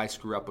like, why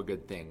screw up a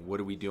good thing? What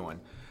are we doing?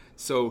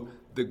 So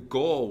the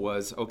goal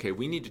was, okay,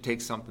 we need to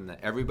take something that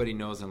everybody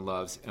knows and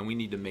loves, and we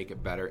need to make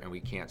it better, and we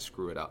can't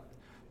screw it up.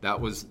 That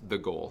was the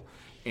goal.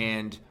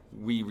 And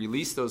we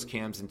released those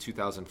cams in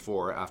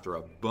 2004 after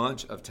a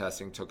bunch of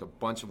testing, took a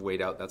bunch of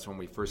weight out. That's when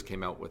we first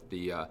came out with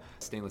the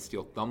stainless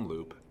steel thumb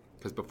loop.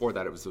 Because before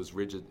that, it was those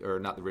rigid, or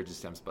not the rigid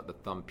stems, but the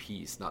thumb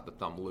piece, not the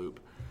thumb loop.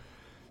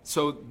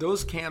 So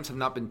those cams have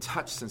not been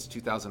touched since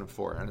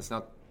 2004, and it's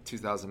now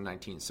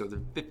 2019. So the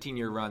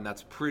 15-year run,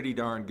 that's pretty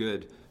darn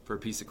good for a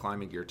piece of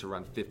climbing gear to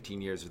run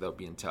 15 years without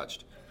being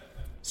touched.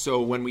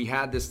 So when we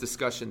had this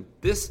discussion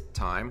this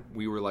time,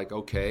 we were like,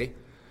 okay,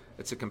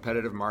 it's a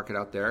competitive market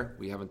out there.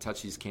 We haven't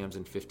touched these cams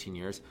in 15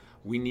 years.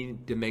 We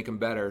need to make them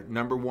better.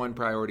 Number one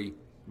priority,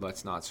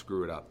 let's not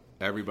screw it up.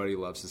 Everybody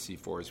loves the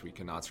C4s. We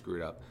cannot screw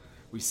it up.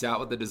 We sat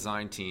with the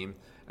design team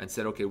and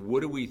said, okay,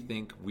 what do we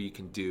think we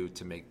can do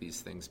to make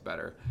these things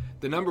better?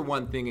 The number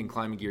one thing in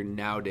climbing gear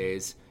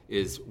nowadays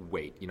is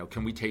weight.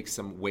 Can we take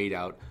some weight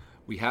out?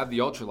 We have the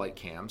ultralight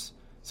cams,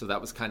 so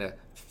that was kind of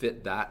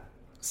fit that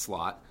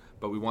slot,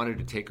 but we wanted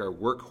to take our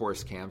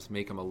workhorse cams,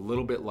 make them a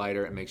little bit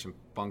lighter and make them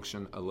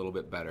function a little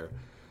bit better.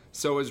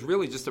 So it was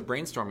really just a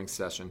brainstorming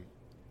session.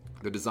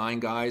 The design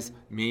guys,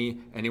 me,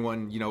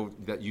 anyone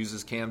that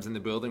uses cams in the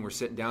building, we're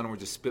sitting down and we're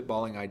just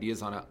spitballing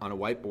ideas on a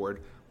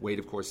whiteboard. Weight,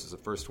 of course, is the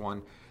first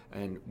one.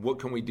 And what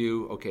can we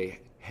do? Okay,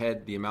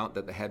 head, the amount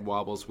that the head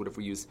wobbles. What if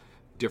we use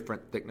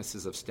different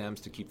thicknesses of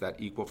stems to keep that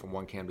equal from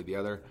one cam to the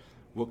other?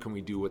 What can we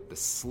do with the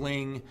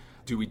sling?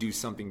 Do we do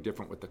something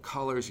different with the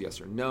colors?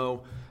 Yes or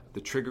no?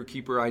 The trigger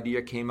keeper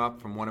idea came up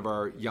from one of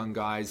our young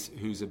guys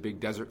who's a big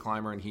desert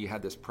climber, and he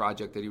had this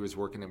project that he was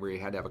working on where he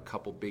had to have a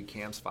couple big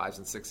cams, 5s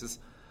and 6s,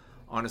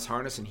 on his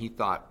harness, and he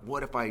thought,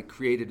 what if I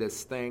created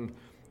this thing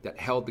that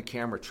held the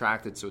camera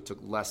retracted so it took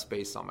less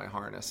space on my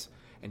harness?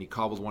 And he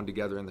cobbled one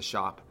together in the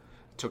shop,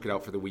 took it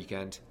out for the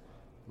weekend,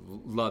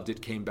 loved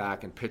it, came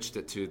back and pitched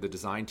it to the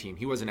design team.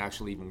 He wasn't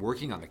actually even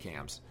working on the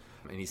cams.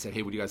 And he said,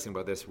 hey, what do you guys think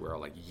about this? We're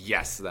all like,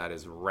 yes, that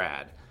is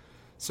rad.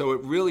 So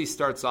it really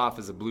starts off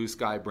as a blue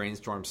sky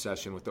brainstorm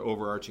session with the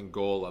overarching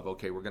goal of,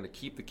 okay, we're going to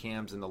keep the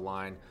cams in the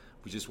line.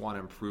 We just want to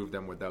improve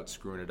them without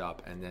screwing it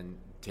up, and then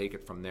take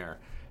it from there.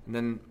 And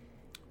then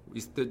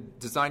the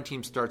design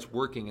team starts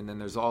working, and then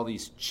there's all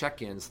these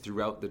check-ins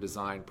throughout the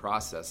design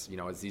process.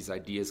 As these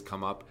ideas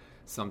come up,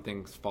 some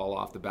things fall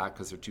off the bat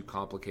because they're too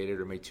complicated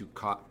or maybe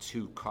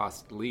too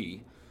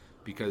costly,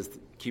 because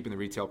keeping the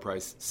retail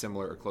price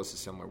similar or close to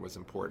similar was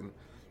important.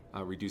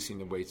 Reducing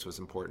the weights was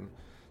important.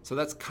 So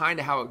that's kind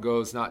of how it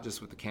goes, not just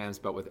with the cams,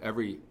 but with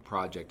every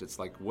project. It's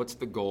like, what's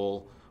the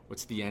goal?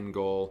 What's the end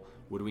goal?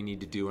 What do we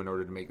need to do in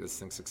order to make this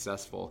thing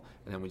successful?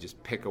 And then we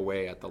just pick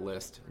away at the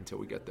list until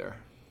we get there.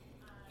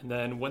 And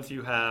then once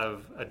you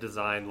have a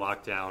design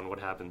locked down, what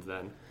happens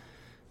then?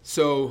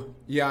 So,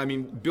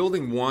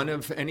 building one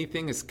of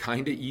anything is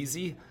kind of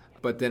easy,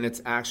 but then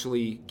it's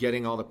actually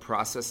getting all the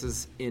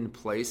processes in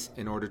place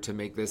in order to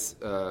make this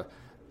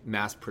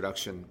mass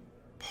production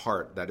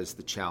part that is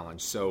the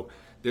challenge. So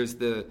There's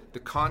the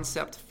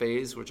concept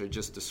phase, which I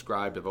just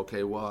described of,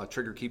 okay, well, a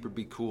trigger keeper would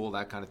be cool,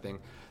 that kind of thing.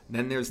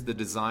 Then there's the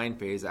design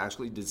phase,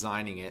 actually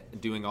designing it,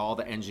 doing all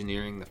the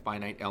engineering, the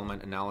finite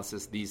element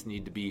analysis. These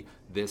need to be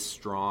this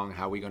strong.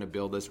 How are we going to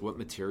build this? What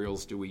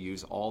materials do we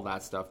use? All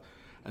that stuff.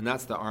 And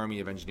that's the army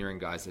of engineering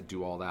guys that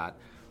do all that.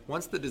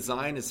 Once the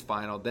design is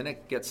final, then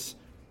it gets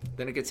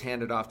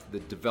handed off to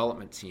the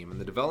development team. And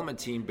the development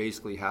team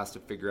basically has to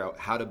figure out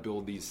how to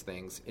build these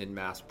things in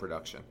mass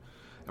production.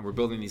 And we're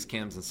building these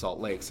cams in Salt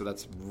Lake, so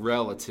that's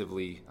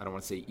relatively, I don't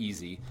want to say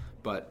easy,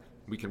 but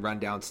we can run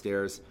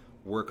downstairs,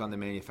 work on the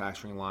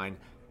manufacturing line,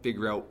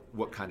 figure out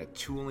what kind of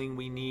tooling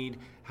we need,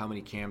 how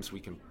many cams we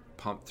can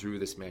pump through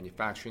this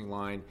manufacturing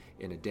line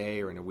in a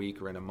day or in a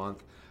week or in a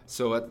month.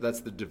 So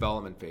that's the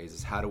development phase,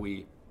 is how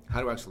to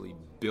actually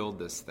build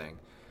this thing.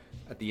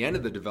 At the end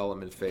of the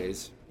development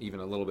phase,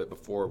 even a little bit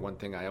before, one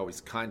thing I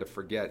always kind of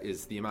forget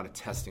is the amount of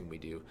testing we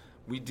do.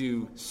 We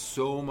do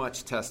so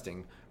much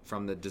testing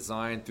from the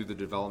design through the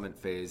development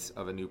phase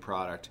of a new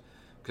product,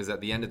 because at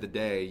the end of the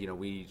day,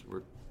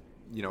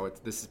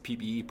 this is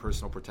PPE,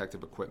 personal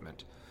protective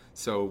equipment.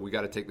 So we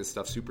got to take this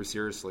stuff super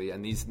seriously,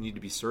 and these need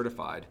to be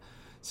certified.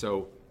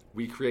 So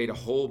we create a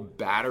whole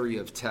battery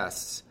of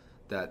tests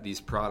that these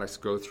products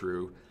go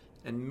through,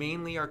 and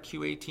mainly our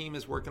QA team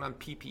is working on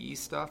PPE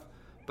stuff,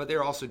 but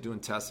they're also doing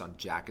tests on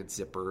jacket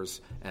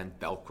zippers and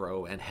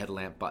Velcro and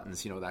headlamp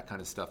buttons, that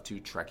kind of stuff too,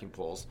 trekking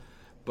poles.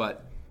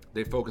 But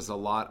they focus a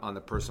lot on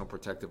the personal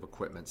protective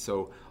equipment.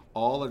 So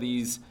all of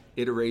these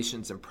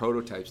iterations and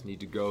prototypes need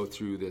to go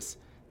through this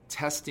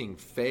testing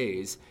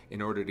phase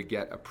in order to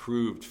get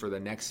approved for the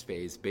next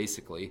phase,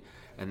 basically.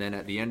 And then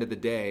at the end of the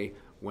day,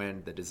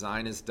 when the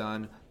design is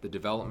done, the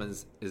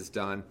development is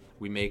done,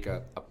 we make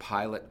a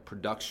pilot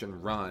production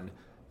run.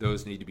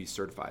 Those need to be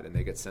certified, and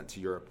they get sent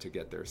to Europe to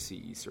get their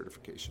CE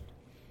certification.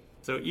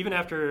 So even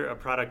after a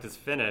product is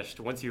finished,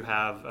 once you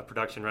have a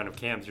production run of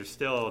cams, you're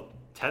still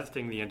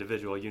testing the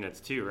individual units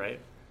too, right?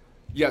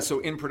 Yeah, so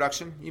in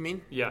production, you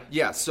mean? Yeah.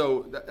 Yeah,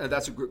 so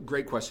that's a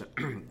great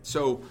question.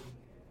 So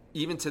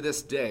even to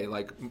this day,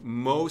 like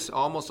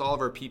almost all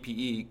of our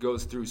PPE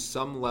goes through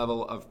some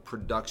level of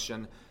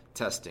production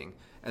testing.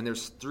 And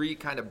there's three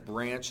kind of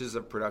branches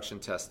of production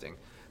testing.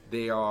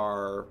 They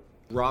are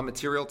raw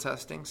material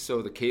testing.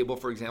 So the cable,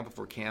 for example,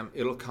 for cam,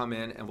 it'll come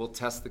in and we'll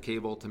test the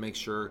cable to make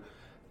sure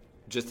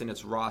just in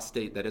its raw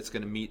state that it's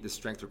going to meet the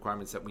strength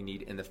requirements that we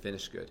need in the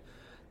finished good.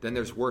 Then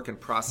there's work and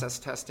process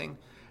testing,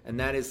 and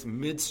that is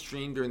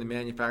midstream during the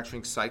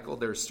manufacturing cycle.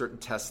 There are certain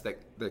tests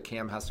that the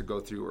cam has to go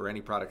through, or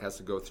any product has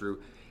to go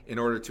through, in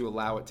order to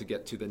allow it to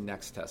get to the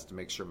next test, to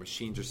make sure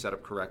machines are set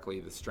up correctly,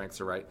 the strengths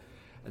are right.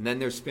 And then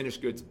there's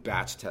finished goods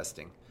batch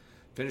testing.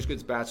 Finished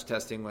goods batch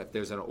testing, if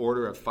there's an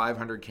order of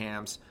 500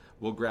 cams,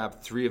 we'll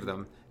grab 3 of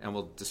them and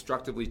we'll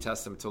destructively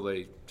test them till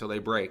they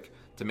break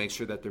to make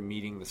sure that they're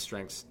meeting the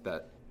strengths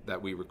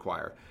that we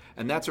require.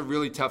 And that's a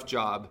really tough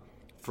job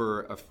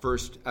for a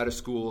first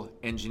out-of-school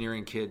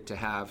engineering kid to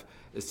have,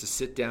 is to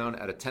sit down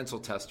at a tensile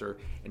tester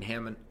and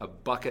hand a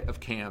bucket of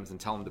cams and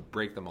tell them to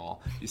break them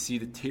all. You see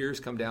the tears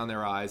come down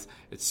their eyes.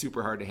 It's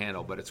super hard to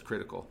handle, but it's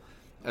critical.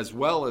 As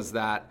well as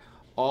that,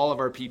 all of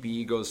our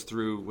PPE goes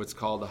through what's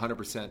called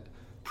 100%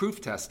 proof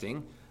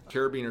testing.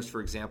 Carabiners,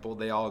 for example,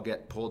 they all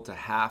get pulled to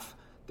half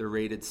their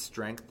rated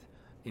strength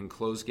in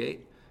closed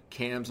gate.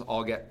 Cams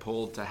all get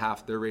pulled to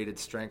half their rated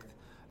strength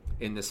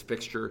in this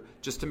fixture,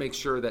 just to make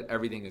sure that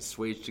everything is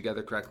swaged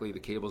together correctly, the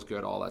cable's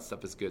good, all that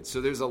stuff is good. So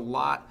there's a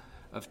lot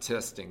of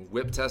testing: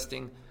 whip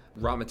testing,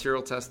 raw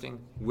material testing,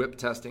 whip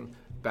testing,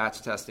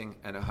 batch testing,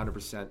 and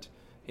 100%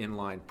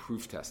 inline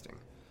proof testing.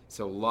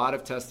 So a lot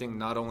of testing,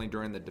 not only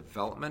during the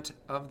development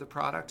of the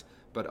product,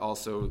 but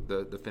also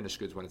the finished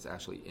goods when it's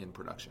actually in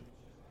production.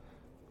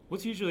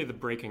 What's usually the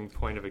breaking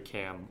point of a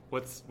cam?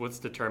 What's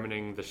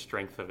determining the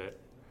strength of it?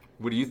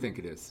 What do you think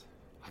it is?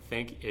 I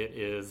think it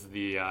is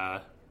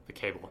the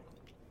cable.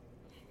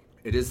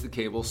 It is the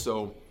cable.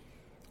 So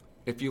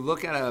if you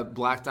look at a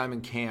Black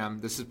Diamond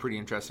cam, this is pretty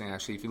interesting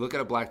actually. If you look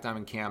at a Black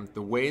Diamond cam,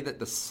 the way that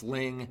the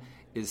sling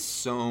is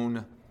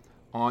sewn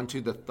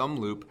onto the thumb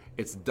loop,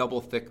 it's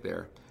double thick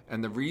there.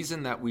 And the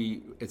reason that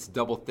it's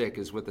double thick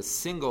is with a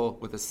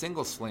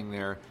single sling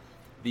there,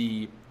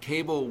 the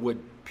cable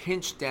would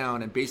pinch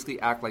down and basically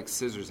act like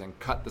scissors and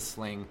cut the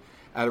sling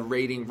at a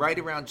rating right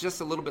around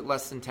just a little bit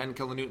less than 10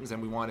 kilonewtons, and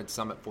we wanted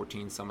some at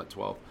 14, some at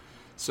 12.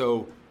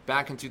 So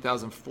back in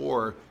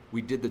 2004,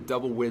 we did the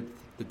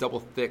double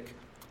thick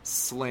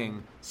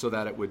sling so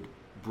that it would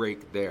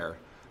break there.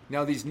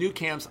 Now these new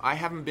cams, I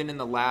haven't been in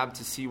the lab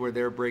to see where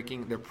they're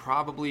breaking. They're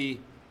probably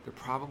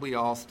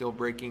all still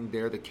breaking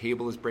there. The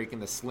cable is breaking.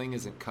 The sling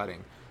isn't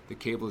cutting. The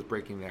cable is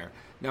breaking there.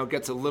 Now it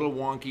gets a little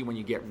wonky when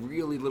you get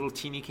really little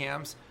teeny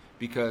cams,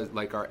 because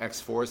like our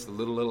X-Force, the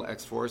little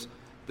X-Force,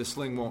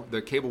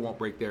 the cable won't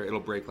break there.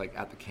 It'll break like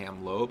at the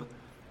cam lobe.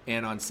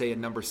 And on say a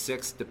number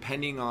 6,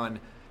 depending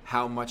on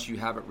how much you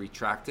have it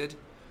retracted,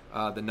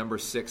 the number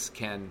 6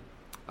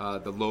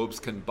 the lobes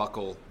can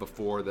buckle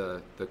before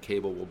the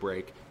cable will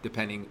break,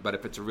 depending. But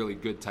if it's a really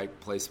good tight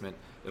placement,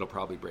 it'll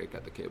probably break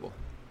at the cable.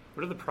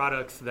 What are the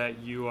products that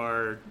you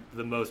are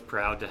the most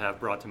proud to have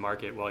brought to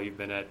market while you've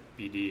been at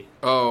BD?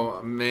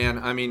 Oh man,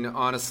 I mean,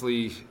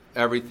 honestly,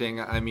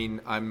 everything. I mean,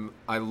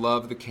 I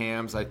love the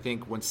cams. I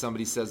think when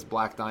somebody says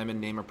Black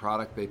Diamond, name a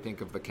product, they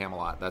think of the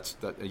Camelot.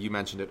 You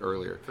mentioned it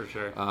earlier. For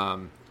sure.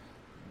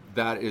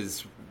 That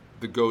is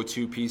the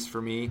go-to piece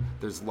for me.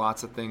 There's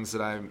lots of things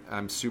that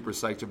I'm super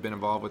psyched to have been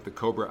involved with. The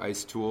Cobra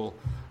Ice tool,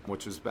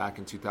 which was back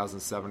in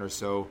 2007 or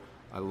so.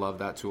 I love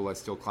that tool. I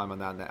still climb on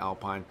that in the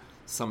Alpine.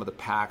 Some of the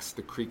packs,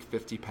 the Creek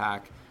 50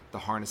 pack, the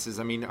harnesses.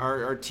 I mean,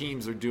 our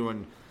teams are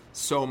doing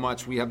so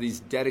much. We have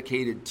these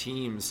dedicated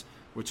teams,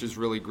 which is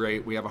really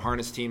great. We have a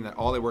harness team that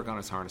all they work on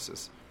is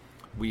harnesses.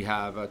 We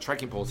have a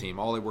trekking pole team.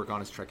 All they work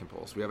on is trekking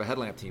poles. We have a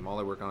headlamp team. All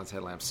they work on is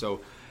headlamps.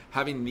 So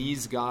having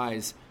these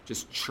guys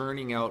just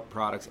churning out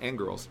products, and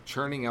girls,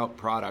 churning out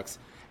products,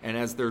 and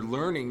as they're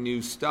learning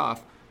new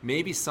stuff,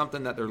 maybe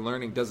something that they're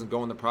learning doesn't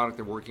go in the product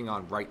they're working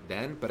on right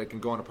then, but it can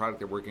go in a product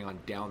they're working on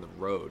down the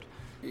road.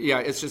 Yeah,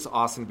 it's just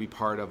awesome to be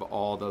part of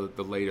all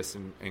the latest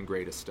and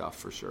greatest stuff,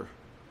 for sure.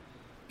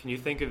 Can you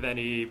think of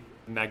any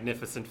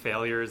magnificent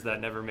failures that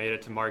never made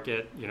it to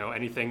market? You know,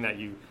 anything that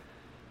you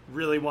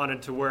really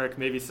wanted to work,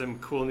 maybe some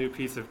cool new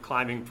piece of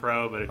Climbing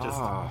Pro, but it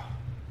just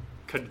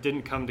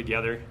didn't come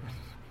together?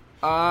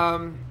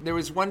 There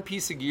was one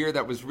piece of gear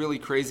that was really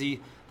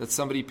crazy that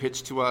somebody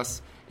pitched to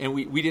us, and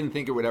we didn't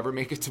think it would ever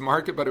make it to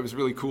market, but it was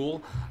really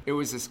cool. It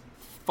was this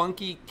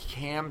funky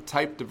cam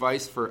type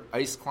device for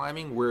ice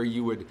climbing where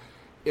you would,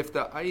 if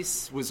the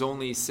ice was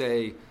only,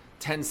 say,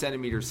 10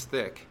 centimeters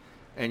thick,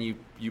 and you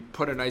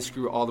put an ice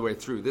screw all the way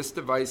through, this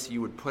device,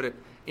 you would put it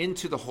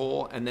into the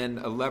hole, and then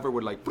a lever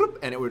would like, bloop,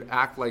 and it would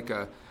act like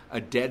a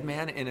dead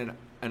man in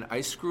an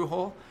ice screw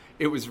hole.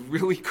 It was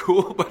really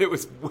cool, but it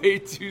was way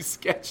too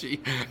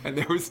sketchy, and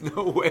there was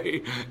no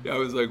way. I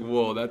was like,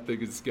 whoa, that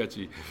thing is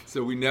sketchy.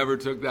 So we never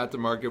took that to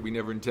market. We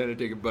never intended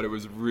to take it, but it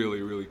was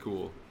really, really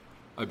cool.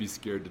 I'd be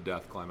scared to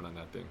death climbing on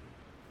that thing.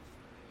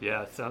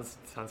 Yeah, it sounds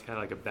kind of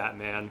like a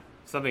Batman,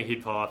 something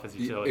he'd pull off as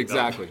utility.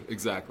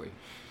 Exactly.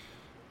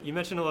 You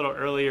mentioned a little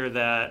earlier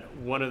that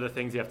one of the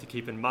things you have to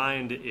keep in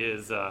mind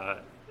is,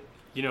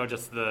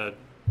 just the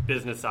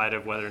business side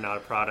of whether or not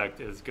a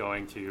product is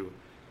going to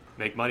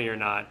make money or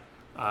not.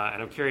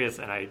 And I'm curious,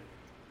 and I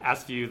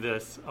asked you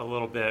this a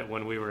little bit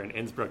when we were in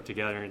Innsbruck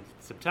together in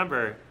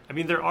September. I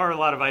mean, there are a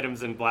lot of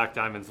items in Black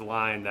Diamond's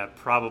line that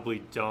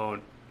probably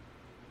don't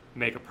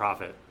make a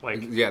profit.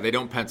 Yeah, they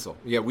don't pencil.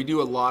 Yeah, we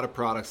do a lot of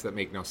products that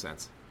make no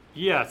sense.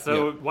 Yeah,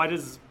 so why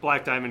does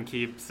Black Diamond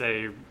keep,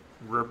 say,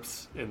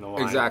 RERPs in the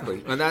line?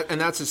 Exactly, and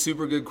that's a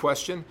super good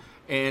question.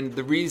 And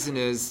the reason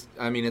is,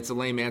 I mean, it's a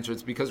lame answer.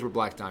 It's because we're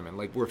Black Diamond.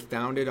 Like, we're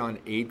founded on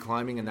aid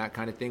climbing and that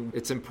kind of thing.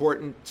 It's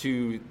important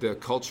to the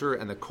culture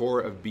and the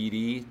core of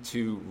BD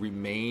to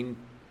remain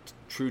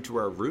true to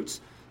our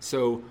roots.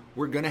 So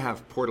we're going to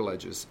have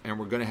portaledges, and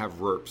we're going to have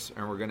RERPs,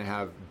 and we're going to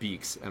have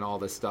beaks and all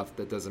this stuff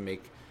that doesn't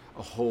make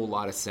a whole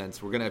lot of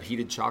sense. We're going to have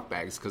heated chalk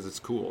bags because it's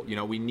cool. You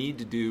know, we need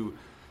to do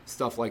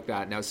stuff like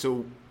that. Now,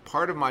 so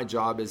part of my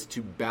job is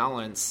to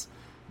balance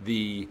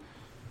the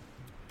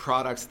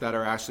products that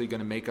are actually going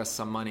to make us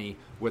some money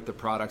with the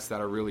products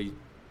that are really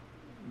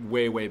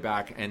way, way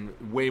back and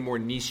way more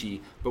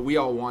niche-y, but we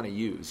all want to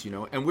use,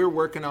 And we're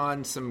working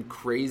on some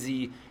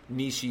crazy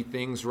niche-y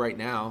things right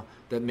now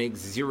that make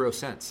 0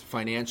 sense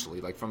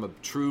financially, like from a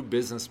true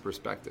business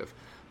perspective.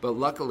 But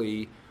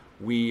luckily,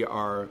 we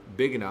are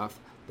big enough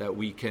that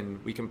we can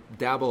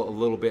dabble a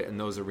little bit in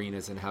those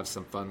arenas and have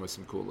some fun with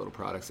some cool little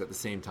products at the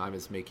same time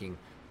as making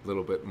a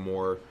little bit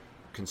more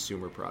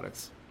consumer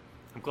products.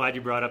 I'm glad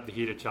you brought up the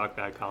heated chalk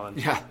bag, Colin.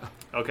 Yeah.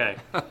 Okay.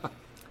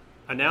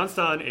 Announced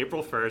on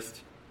April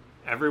 1st.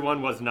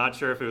 Everyone was not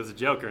sure if it was a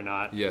joke or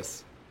not.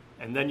 Yes.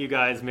 And then you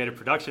guys made a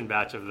production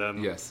batch of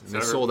them. Yes. And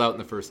they sold out in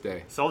the first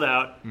day. Sold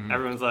out. Mm-hmm.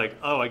 Everyone's like,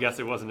 oh, I guess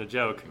it wasn't a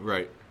joke.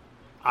 Right.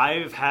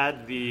 I've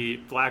had the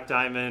Black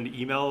Diamond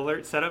email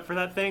alert set up for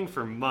that thing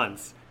for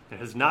months. It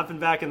has not been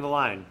back in the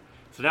line.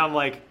 So now I'm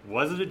like,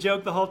 was it a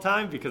joke the whole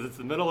time? Because it's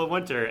the middle of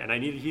winter and I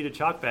need a heated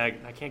chalk bag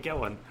and I can't get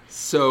one.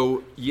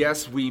 So,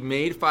 yes, we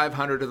made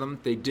 500 of them.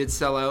 They did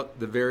sell out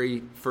the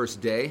very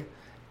first day.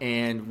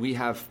 And we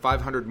have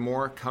 500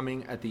 more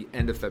coming at the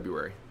end of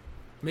February.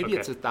 Maybe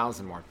it's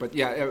 1,000 more. But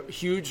yeah, a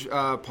huge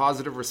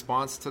positive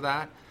response to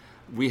that.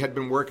 We had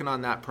been working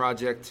on that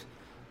project,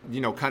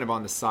 kind of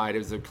on the side. It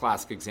was a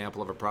classic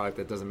example of a product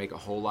that doesn't make a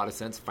whole lot of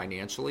sense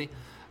financially.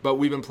 But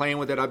we've been playing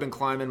with it. I've been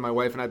climbing. My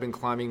wife and I have been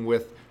climbing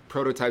with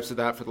prototypes of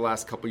that for the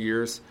last couple of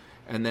years.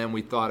 And then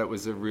we thought it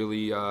was a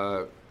really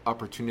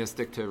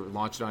opportunistic to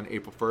launch it on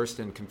April 1st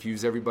and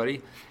confuse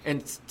everybody.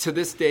 And to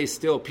this day,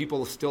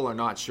 people still are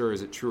not sure,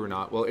 is it true or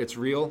not? Well, it's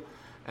real,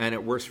 and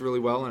it works really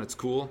well, and it's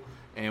cool,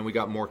 and we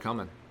got more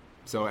coming.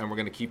 So, and we're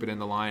going to keep it in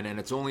the line, and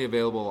it's only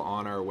available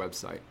on our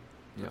website.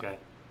 Yeah. Okay.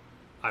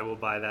 I will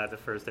buy that the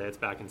first day it's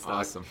back in stock.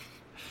 Awesome.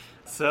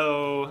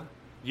 So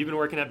you've been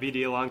working at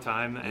BD a long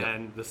time,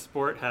 and the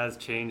sport has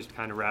changed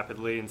kind of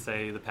rapidly in,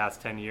 say, the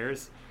past 10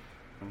 years.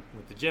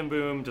 With the gym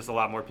boom, just a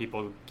lot more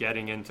people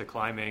getting into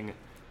climbing.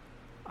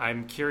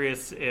 I'm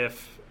curious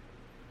if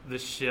the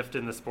shift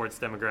in the sports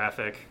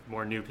demographic,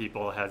 more new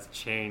people, has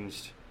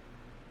changed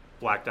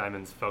Black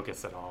Diamond's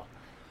focus at all?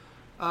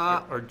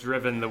 Or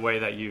driven the way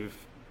that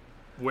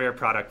where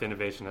product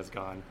innovation has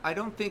gone? I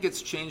don't think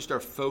it's changed our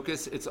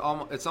focus. It's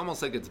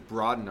almost like it's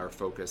broadened our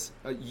focus.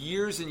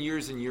 Years and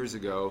years and years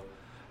ago,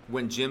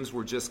 when gyms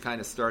were just kind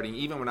of starting,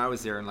 even when I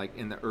was there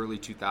in the early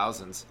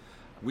 2000s,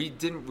 we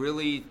didn't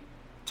really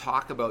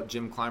talk about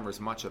gym climbers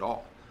much at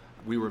all.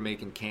 We were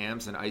making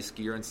cams and ice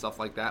gear and stuff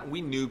like that.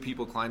 We knew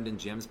people climbed in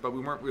gyms, but we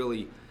weren't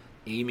really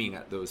aiming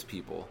at those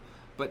people.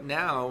 But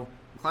now,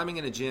 climbing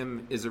in a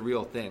gym is a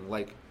real thing.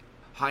 Like,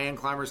 high-end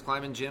climbers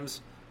climb in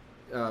gyms.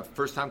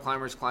 First-time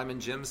climbers climb in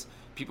gyms.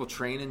 People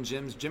train in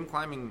gyms. Gym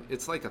climbing,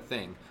 it's like a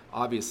thing.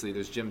 Obviously,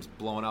 there's gyms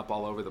blowing up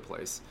all over the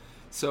place.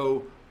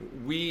 So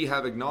we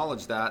have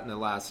acknowledged that in the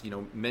last,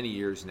 many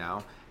years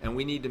now, and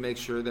we need to make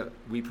sure that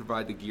we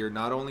provide the gear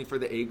not only for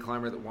the aid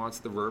climber that wants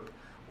the VERP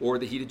or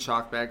the heated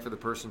chalk bag for the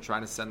person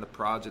trying to send the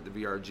proj at the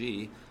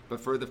VRG, but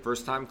for the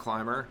first-time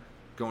climber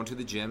going to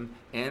the gym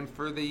and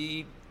for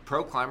the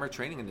pro climber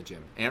training in the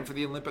gym and for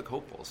the Olympic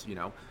hopefuls.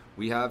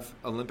 We have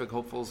Olympic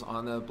hopefuls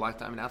on the Black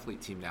Diamond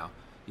athlete team now.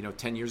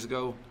 10 years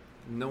ago,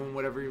 no one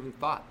would ever even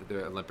thought that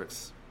the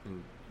Olympics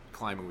and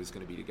climbing was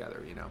going to be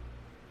together,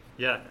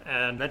 Yeah,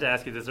 and I meant to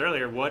ask you this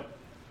earlier. What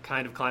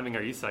kind of climbing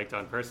are you psyched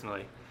on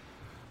personally?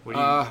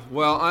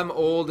 Well, I'm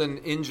old and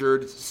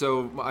injured,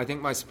 so I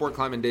think my sport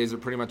climbing days are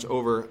pretty much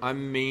over.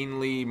 I'm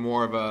mainly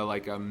more of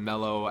a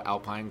mellow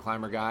alpine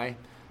climber guy,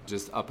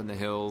 just up in the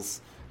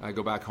hills. I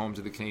go back home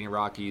to the Canadian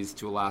Rockies,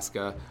 to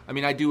Alaska. I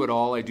mean, I do it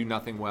all. I do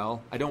nothing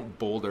well. I don't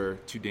boulder,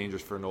 too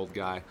dangerous for an old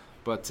guy.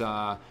 But,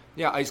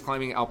 ice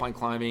climbing, alpine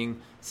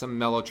climbing, some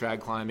mellow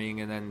trad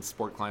climbing, and then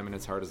sport climbing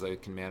as hard as I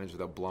can manage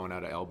without blowing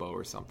out an elbow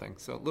or something.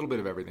 So a little bit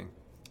of everything.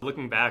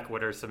 Looking back,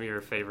 what are some of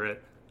your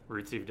favorite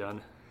routes you've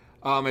done?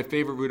 My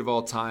favorite route of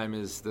all time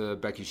is the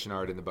Becky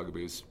Chenard and the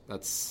Bugaboos.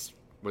 That's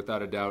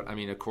without a doubt. I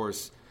mean, of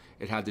course,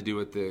 it had to do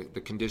with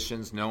the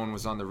conditions. No one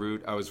was on the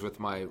route. I was with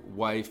my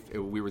wife.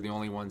 We were the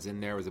only ones in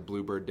there. It was a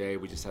bluebird day.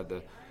 We just had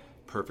the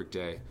perfect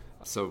day.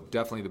 So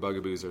definitely the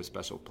Bugaboos are a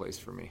special place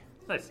for me.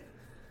 Nice.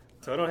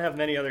 So I don't have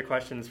many other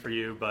questions for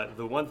you, but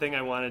the one thing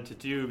I wanted to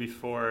do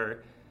before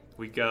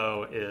we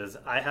go is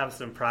I have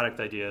some product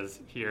ideas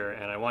here,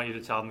 and I want you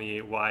to tell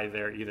me why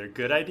they're either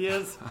good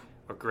ideas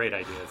or great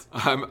ideas.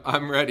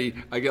 I'm ready.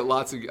 I get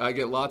lots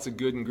of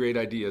good and great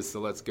ideas, so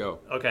let's go.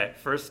 Okay,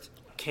 first,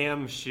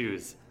 cam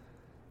shoes.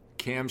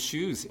 Cam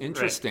shoes,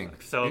 interesting.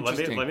 Right. So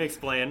interesting. Let me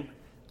explain.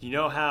 You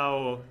know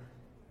how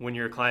when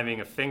you're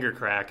climbing a finger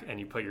crack and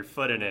you put your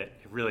foot in it,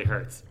 it really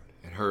hurts.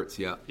 It hurts,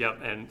 yeah. Yep,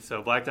 and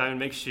so Black Diamond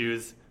makes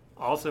shoes,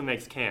 also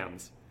makes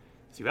cams.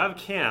 So you have a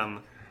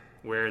cam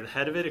where the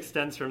head of it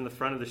extends from the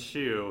front of the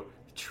shoe,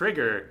 the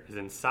trigger is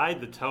inside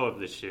the toe of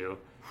the shoe.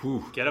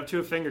 Whew. Get up to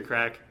a finger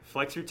crack,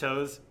 flex your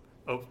toes,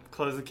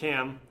 close the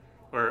cam,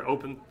 or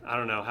open, I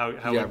don't know, how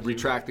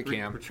retract the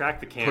cam.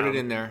 Retract the cam. Put it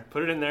in there.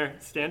 Put it in there,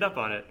 stand up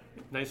on it.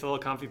 Nice little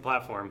comfy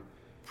platform.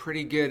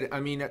 Pretty good. I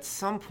mean, at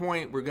some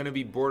point, we're going to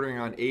be bordering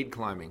on aid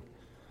climbing,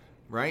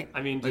 right?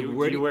 I mean, do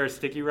you wear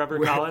sticky rubber,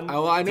 Colin?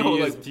 Oh, I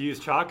know. Do you use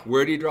chalk?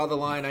 Where do you draw the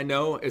line? I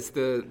know. It's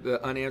the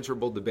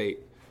unanswerable debate.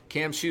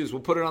 Cam shoes,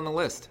 we'll put it on the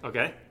list.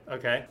 Okay.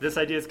 This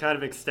idea is kind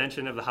of an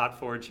extension of the Hot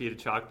Forge heated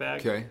chalk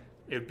bag. Okay.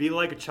 It'd be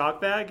like a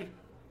chalk bag,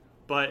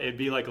 but it'd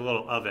be like a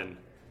little oven,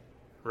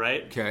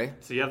 right? Okay.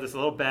 So you have this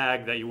little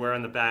bag that you wear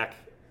on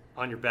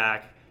your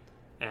back,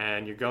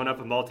 and you're going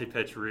up a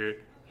multi-pitch route.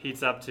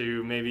 Heats up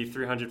to maybe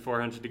 300,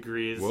 400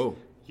 degrees. Whoa.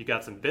 You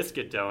got some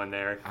biscuit dough in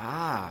there.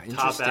 Ah,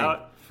 interesting. Top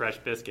out, fresh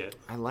biscuit.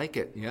 I like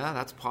it. Yeah,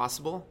 that's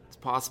possible. It's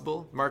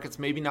possible. Market's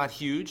maybe not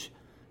huge.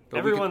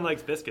 Everyone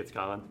likes biscuits,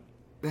 Colin.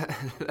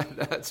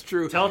 That's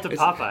true. Tell it to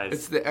Popeyes.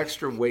 It's the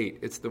extra weight.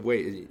 It's the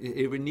weight.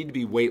 It would need to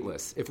be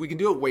weightless. If we can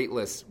do it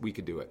weightless, we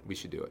could do it. We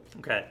should do it.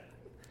 Okay.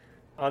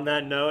 On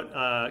that note,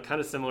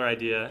 kind of similar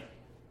idea,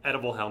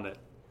 edible helmet.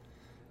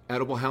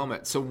 Edible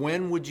helmet. So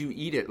when would you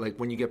eat it? Like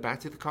when you get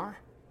back to the car?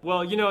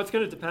 Well, it's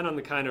going to depend on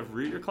the kind of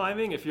route you're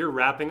climbing. If you're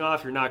wrapping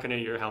off, you're not going to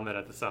eat your helmet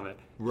at the summit.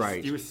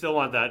 Right. You still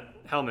want that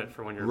helmet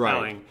for when you're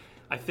rappelling.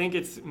 I think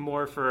it's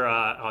more for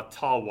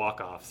tall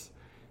walk-offs.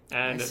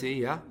 And I see,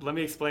 yeah. Let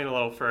me explain a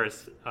little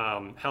first.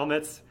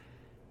 Helmets,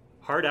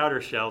 hard outer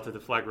shell to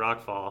deflect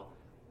rockfall,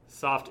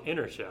 soft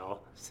inner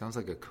shell. Sounds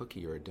like a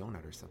cookie or a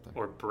donut or something.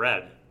 Or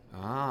bread.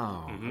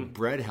 Oh, a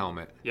bread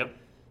helmet. Yep.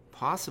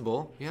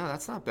 Possible. Yeah,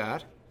 that's not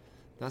bad.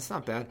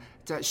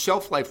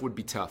 Shelf life would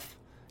be tough.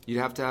 You'd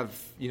have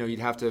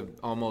to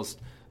almost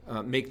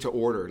make to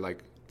order,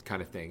 like,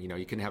 kind of thing.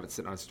 You can have it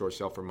sit on a store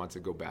shelf for months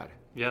and go bad.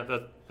 Yeah,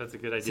 that's a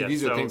good idea. So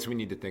these are things we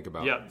need to think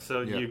about. Yeah,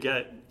 so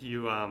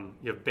you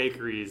have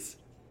bakeries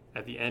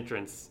at the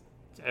entrance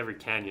to every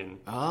canyon.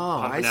 Oh,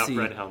 pumping I out see.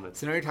 bread helmets.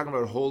 So now you're talking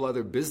about a whole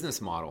other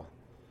business model.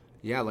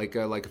 Yeah, like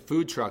a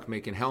food truck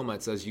making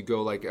helmets as you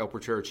go, like El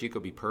Portero Chico,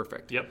 be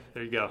perfect. Yep,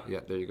 there you go. Yeah,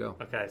 there you go.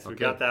 Okay, so we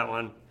got that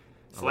one.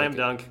 Slam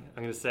dunk.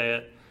 I'm going to say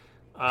it.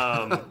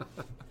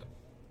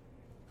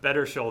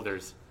 Better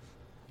shoulders.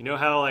 You know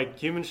how, like,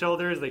 human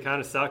shoulders, they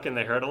kind of suck and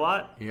they hurt a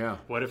lot? Yeah.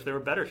 What if there were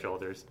better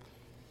shoulders?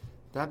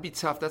 That'd be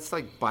tough. That's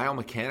like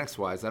biomechanics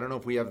wise. I don't know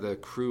if we have the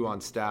crew on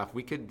staff.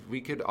 We could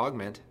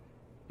augment.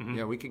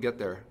 Yeah, we could get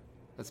there.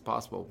 That's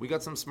possible. We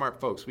got some smart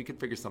folks. We could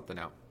figure something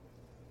out.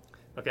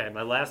 Okay,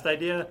 my last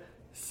idea,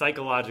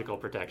 psychological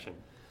protection.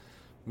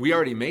 We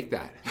already make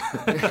that.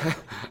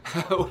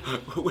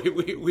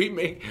 we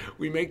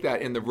make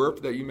that in the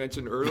RERP that you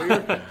mentioned earlier.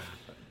 A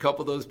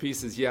couple of those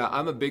pieces. Yeah,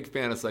 I'm a big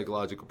fan of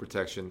psychological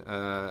protection.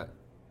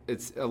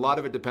 It's a lot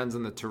of it depends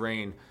on the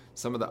terrain.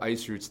 Some of the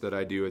ice routes that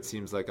I do, it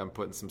seems like I'm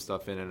putting some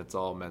stuff in, and it's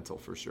all mental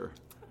for sure.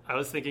 I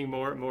was thinking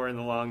more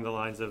along the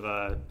lines of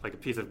like a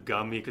piece of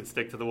gum you could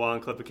stick to the wall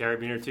and clip a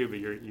carabiner or two, but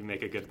you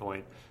make a good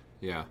point.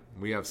 Yeah,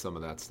 we have some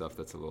of that stuff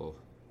that's a little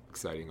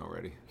exciting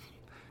already.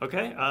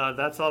 Okay,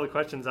 that's all the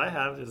questions I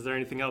have. Is there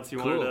anything else you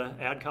wanted to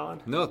add,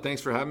 Colin? No,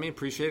 thanks for having me.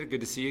 Appreciate it. Good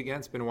to see you again.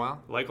 It's been a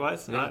while.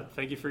 Likewise. Yeah.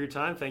 Thank you for your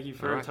time. Thank you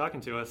for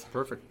talking to us.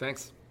 Perfect.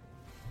 Thanks.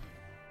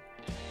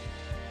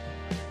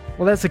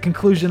 Well, that's the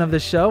conclusion of the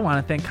show. I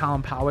want to thank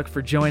Colin Powick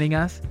for joining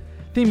us.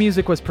 Theme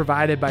music was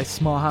provided by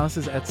Small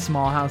Houses at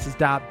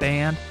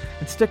smallhouses.band.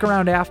 And stick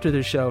around after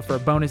the show for a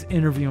bonus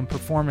interview and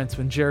performance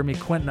with Jeremy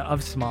Quinton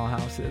of Small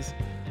Houses.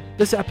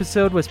 This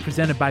episode was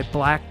presented by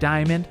Black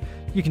Diamond.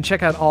 You can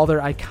check out all their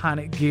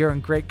iconic gear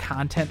and great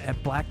content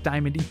at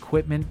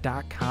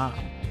blackdiamondequipment.com.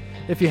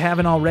 If you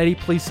haven't already,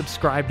 please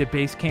subscribe to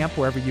Basecamp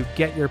wherever you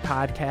get your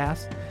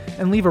podcasts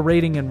and leave a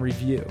rating and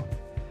review.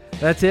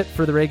 That's it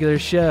for the regular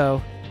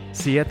show.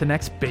 See you at the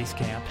next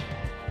Basecamp.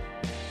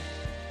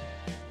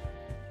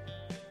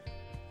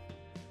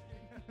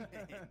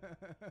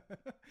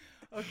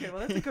 Okay, well,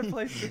 that's a good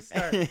place to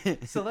start.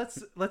 So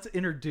let's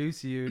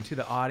introduce you to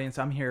the audience.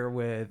 I'm here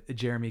with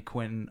Jeremy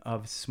Quinton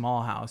of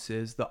Small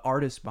Houses, the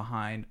artist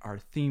behind our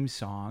theme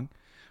song,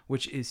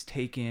 which is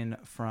taken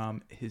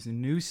from his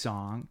new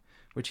song,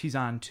 which he's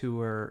on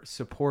tour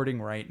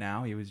supporting right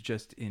now. He was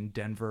just in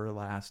Denver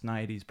last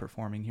night. He's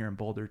performing here in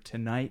Boulder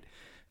tonight.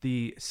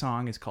 The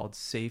song is called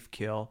Safe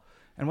Kill.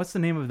 And what's the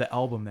name of the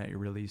album that you're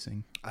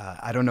releasing?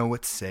 I don't know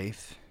what's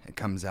safe. It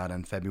comes out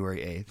on February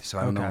 8th, so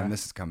I don't know when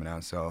this is coming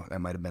out. So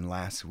that might have been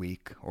last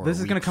week or this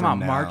is going to come out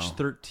March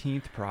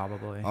 13th,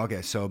 probably.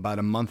 Okay, so about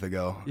a month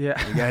ago.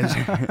 Yeah. You guys,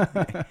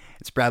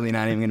 it's probably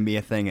not even going to be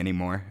a thing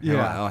anymore.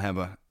 Yeah. I'll have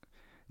a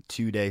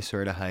 2-day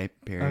sort of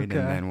hype period,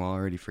 and then we'll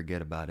already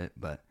forget about it.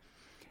 But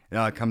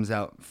no, it comes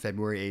out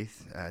February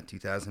 8th,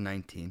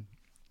 2019.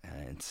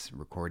 It's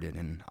recorded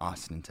in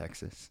Austin,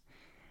 Texas.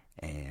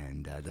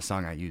 And the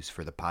song I used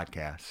for the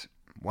podcast,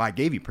 well, I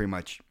gave you pretty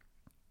much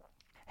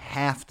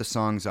half the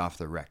songs off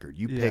the record.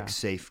 You picked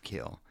Safe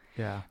Kill.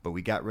 Yeah. But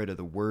we got rid of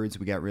the words,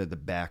 we got rid of the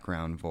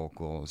background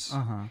vocals,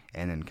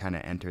 and then kind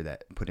of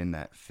put in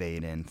that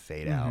fade in,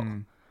 fade out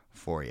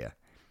for you.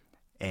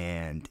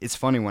 And it's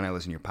funny when I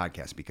listen to your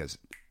podcast because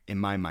in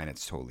my mind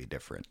it's totally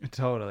different.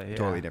 Totally, yeah.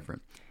 Totally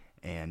different.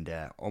 And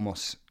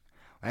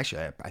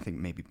actually, I think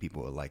maybe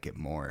people would like it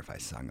more if I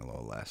sung a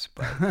little less,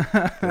 but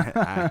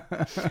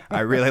I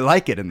really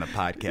like it in the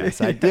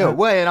podcast. I do.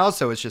 Well, and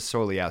also it's just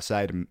totally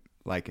outside of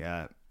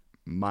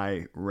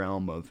my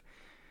realm of,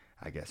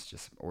 I guess,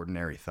 just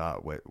ordinary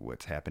thought,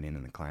 what's happening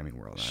in the climbing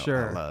world.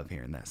 Sure. I love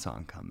hearing that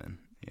song come in.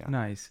 Yeah.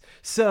 Nice.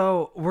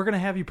 So we're going to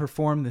have you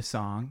perform the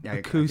song,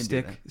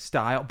 acoustic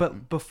style.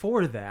 But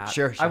before that,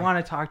 sure. I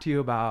want to talk to you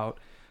about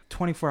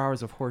 24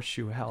 Hours of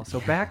Horseshoe Hell. So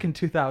back in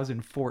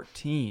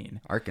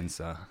 2014,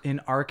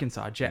 in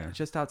Arkansas,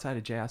 just outside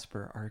of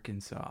Jasper,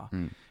 Arkansas,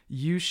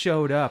 you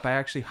showed up. I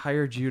actually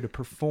hired you to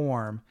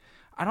perform.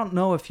 I don't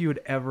know if you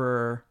had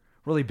ever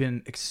really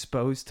been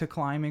exposed to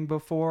climbing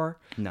before.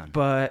 None.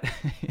 But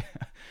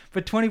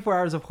 24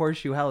 Hours of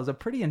Horseshoe Hell is a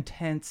pretty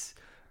intense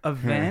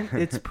event.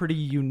 It's pretty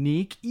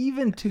unique,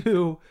 even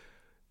to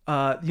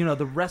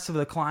the rest of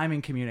the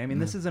climbing community. I mean,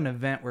 this is an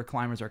event where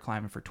climbers are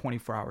climbing for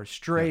 24 hours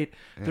straight.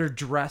 Yeah. They're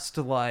dressed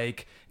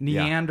like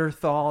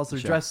Neanderthals. They're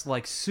dressed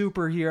like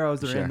superheroes.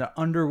 They're in the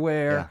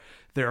underwear. Yeah.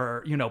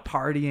 They're,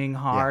 partying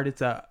hard.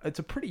 Yeah. It's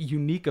a pretty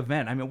unique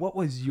event. I mean, what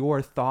was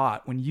your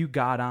thought when you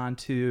got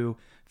onto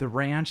the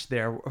ranch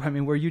there? I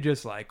mean, were you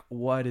just like,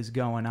 what is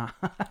going on?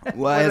 Well,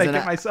 what did I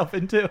get myself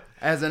into?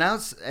 As an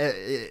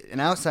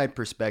outside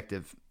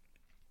perspective,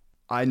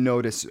 I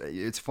noticed,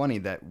 it's funny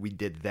that we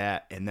did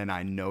that, and then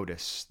I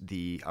noticed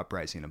the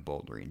uprising of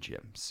bouldering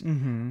gyms.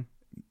 Mm-hmm.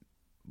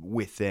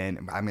 Within,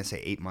 I'm going to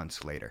say 8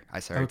 months later, I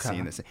started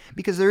seeing this.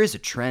 Because there is a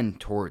trend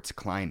towards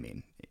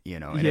climbing,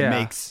 and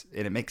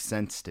it makes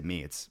sense to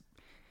me. It's,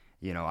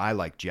 I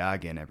like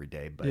jogging every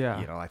day, but,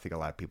 I think a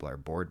lot of people are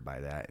bored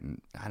by that.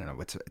 And I don't know,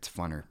 it's a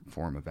funner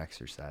form of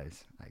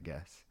exercise, I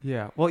guess.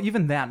 Yeah. Well,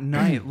 even that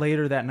night,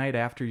 later that night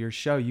after your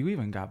show, you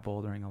even got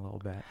bouldering a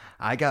little bit.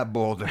 I got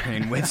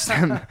bouldering with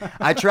some,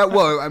 I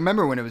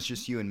remember when it was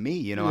just you and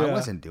me, I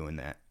wasn't doing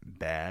that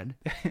bad.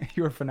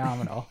 You were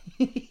phenomenal.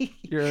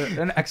 You're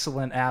an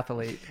excellent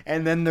athlete.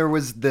 And then there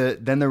was the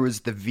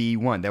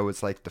V1. That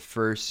was like the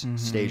first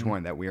stage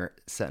one that we were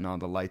setting all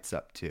the lights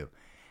up to.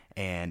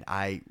 And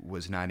I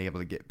was not able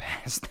to get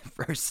past the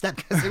first step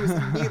because it was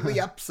immediately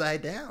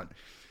upside down.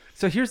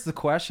 So here's the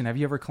question. Have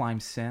you ever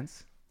climbed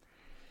since?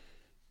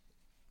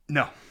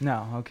 No.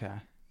 No, okay.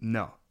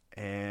 No.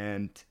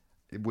 And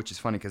which is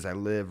funny because I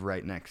live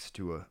right next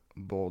to a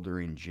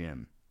bouldering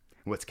gym.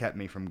 What's kept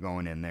me from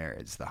going in there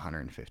is the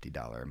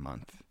 $150 a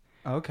month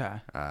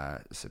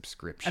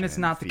subscription. And it's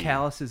not fee. the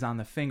calluses on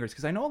the fingers,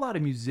 because I know a lot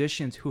of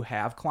musicians who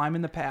have climbed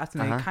in the past,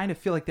 and they kind of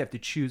feel like they have to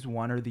choose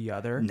one or the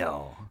other.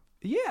 No.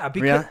 Yeah,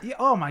 because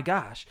oh my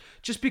gosh,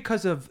 just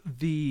because of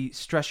the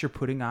stress you're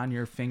putting on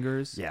your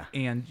fingers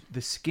and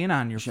the skin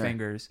on your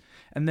fingers,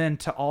 and then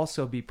to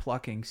also be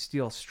plucking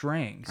steel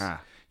strings.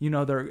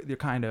 They're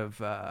kind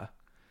of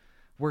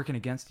working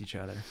against each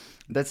other.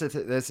 This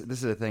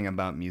is the thing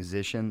about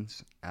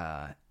musicians,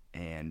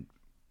 and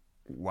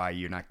why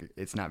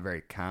it's not very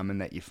common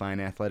that you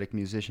find athletic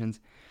musicians.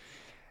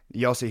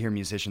 You also hear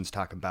musicians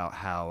talk about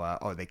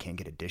how they can't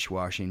get a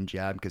dishwashing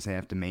job because they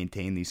have to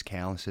maintain these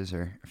calluses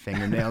or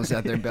fingernails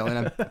that they're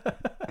building up.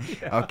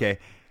 Okay,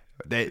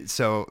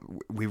 so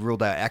we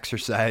ruled out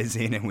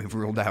exercising and we've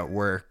ruled out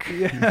work.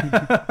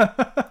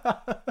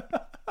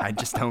 I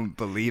just don't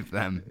believe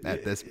them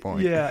at this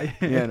point.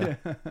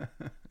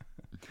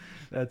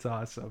 That's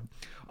awesome.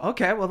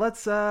 Okay, well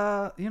let's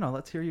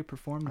hear you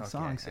perform the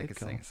song. I can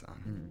sing a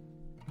song.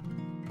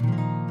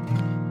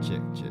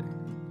 Check.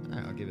 All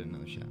right, I'll give it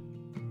another shot.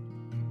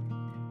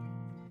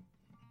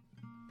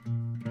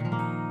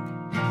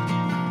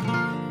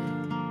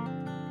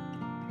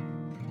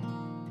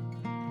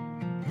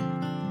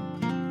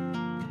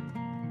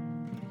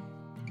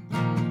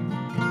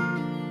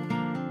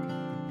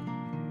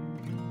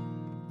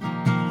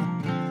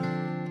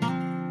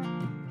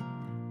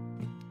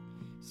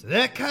 So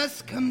that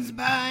cuss comes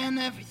by and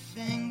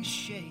everything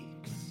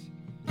shakes.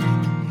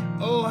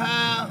 Oh,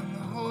 how the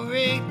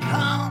horrid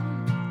calm.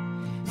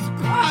 So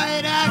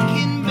quiet I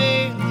can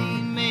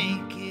barely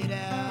make it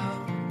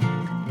out.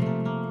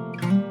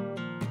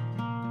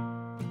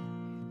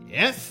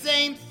 Yeah,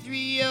 same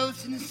 3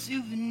 O's and a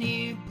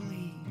souvenir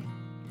bleed.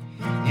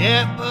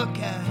 Yeah,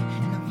 Buckeye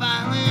and a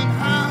violent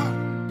hum.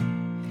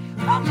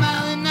 Oh,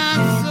 Malin,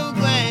 I'm so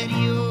glad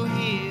you're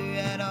here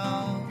at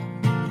all.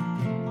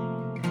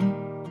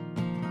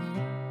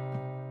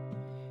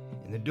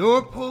 And the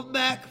door pulled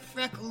back, a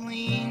freckle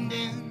leaned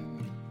in.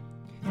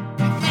 With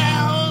that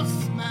whole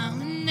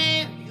smiling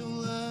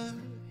aerial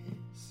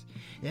is.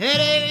 That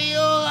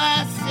aerial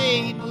I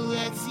say, but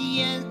that's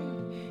the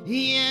end,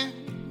 the end,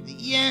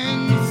 the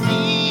end's the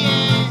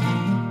end.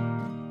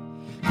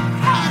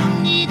 I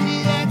don't need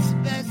it, that's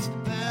best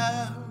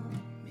about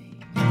me.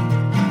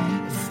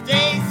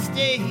 Stay's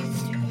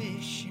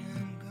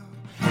tuition gone.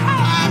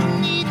 I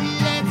don't need it,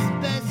 that's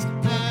best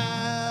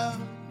about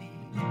me.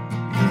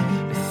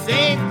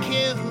 Say it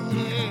killed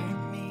hurt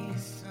me,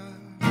 son.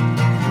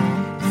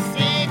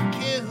 Say it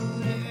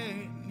killed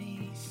hurt me,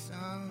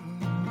 son.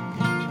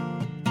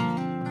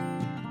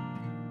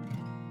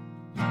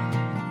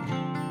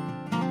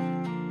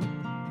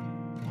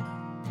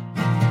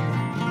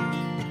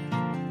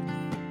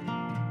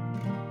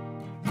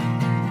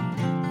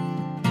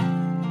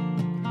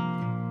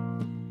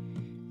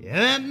 Yeah,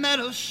 that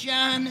metal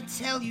shine to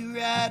tell you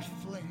right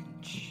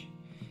flinch.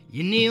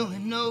 You're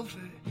kneeling over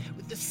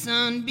with the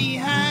sun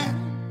behind,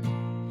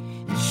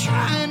 and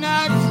trying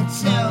hard to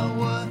tell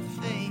what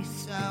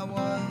face I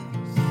was.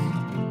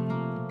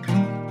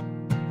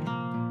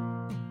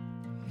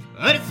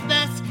 But it's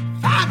best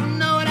if I don't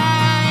know what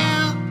I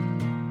am.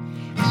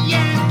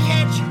 Yeah,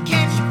 catch your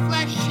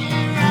flesh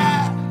and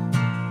ride.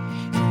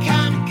 The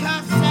kind of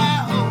cuss I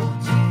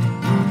hold you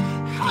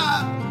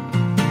hard.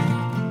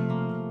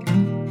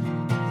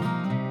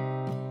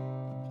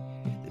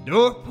 The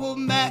door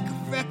pulled back, a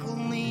freckle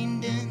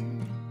leaned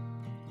in.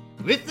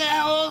 With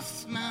that old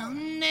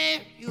smiling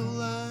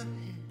aerial eyes.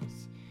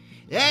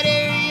 That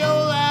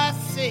aerial I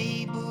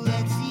say, but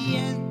that's the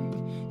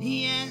end,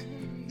 the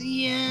end,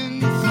 the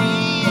end, the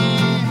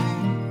end.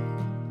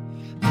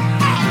 I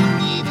don't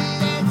need it,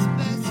 that's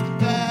best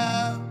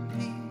about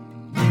me.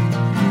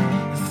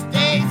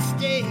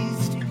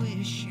 Stays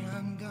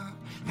tuition gone.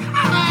 I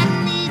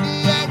don't need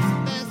it, that's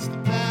best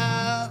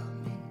about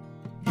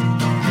me.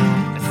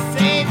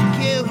 Say it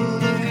killed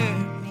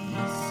hurt me,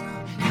 son.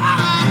 I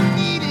don't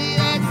need it,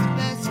 that's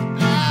best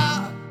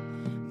about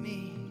me.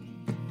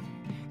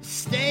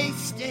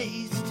 Stays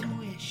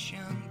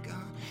tuition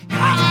gone. I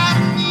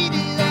don't need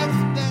it,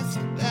 that's best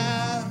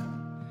about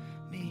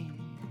me.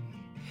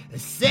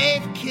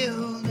 Safe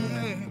killed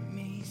hurt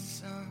me,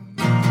 son.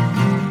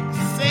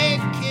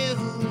 Safe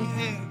killed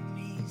hurt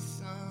me,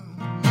 son.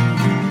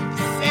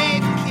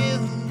 Safe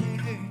killed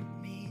hurt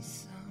me,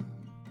 son.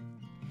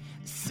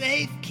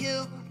 Safe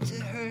killed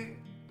to hurt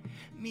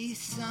me,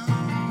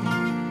 son.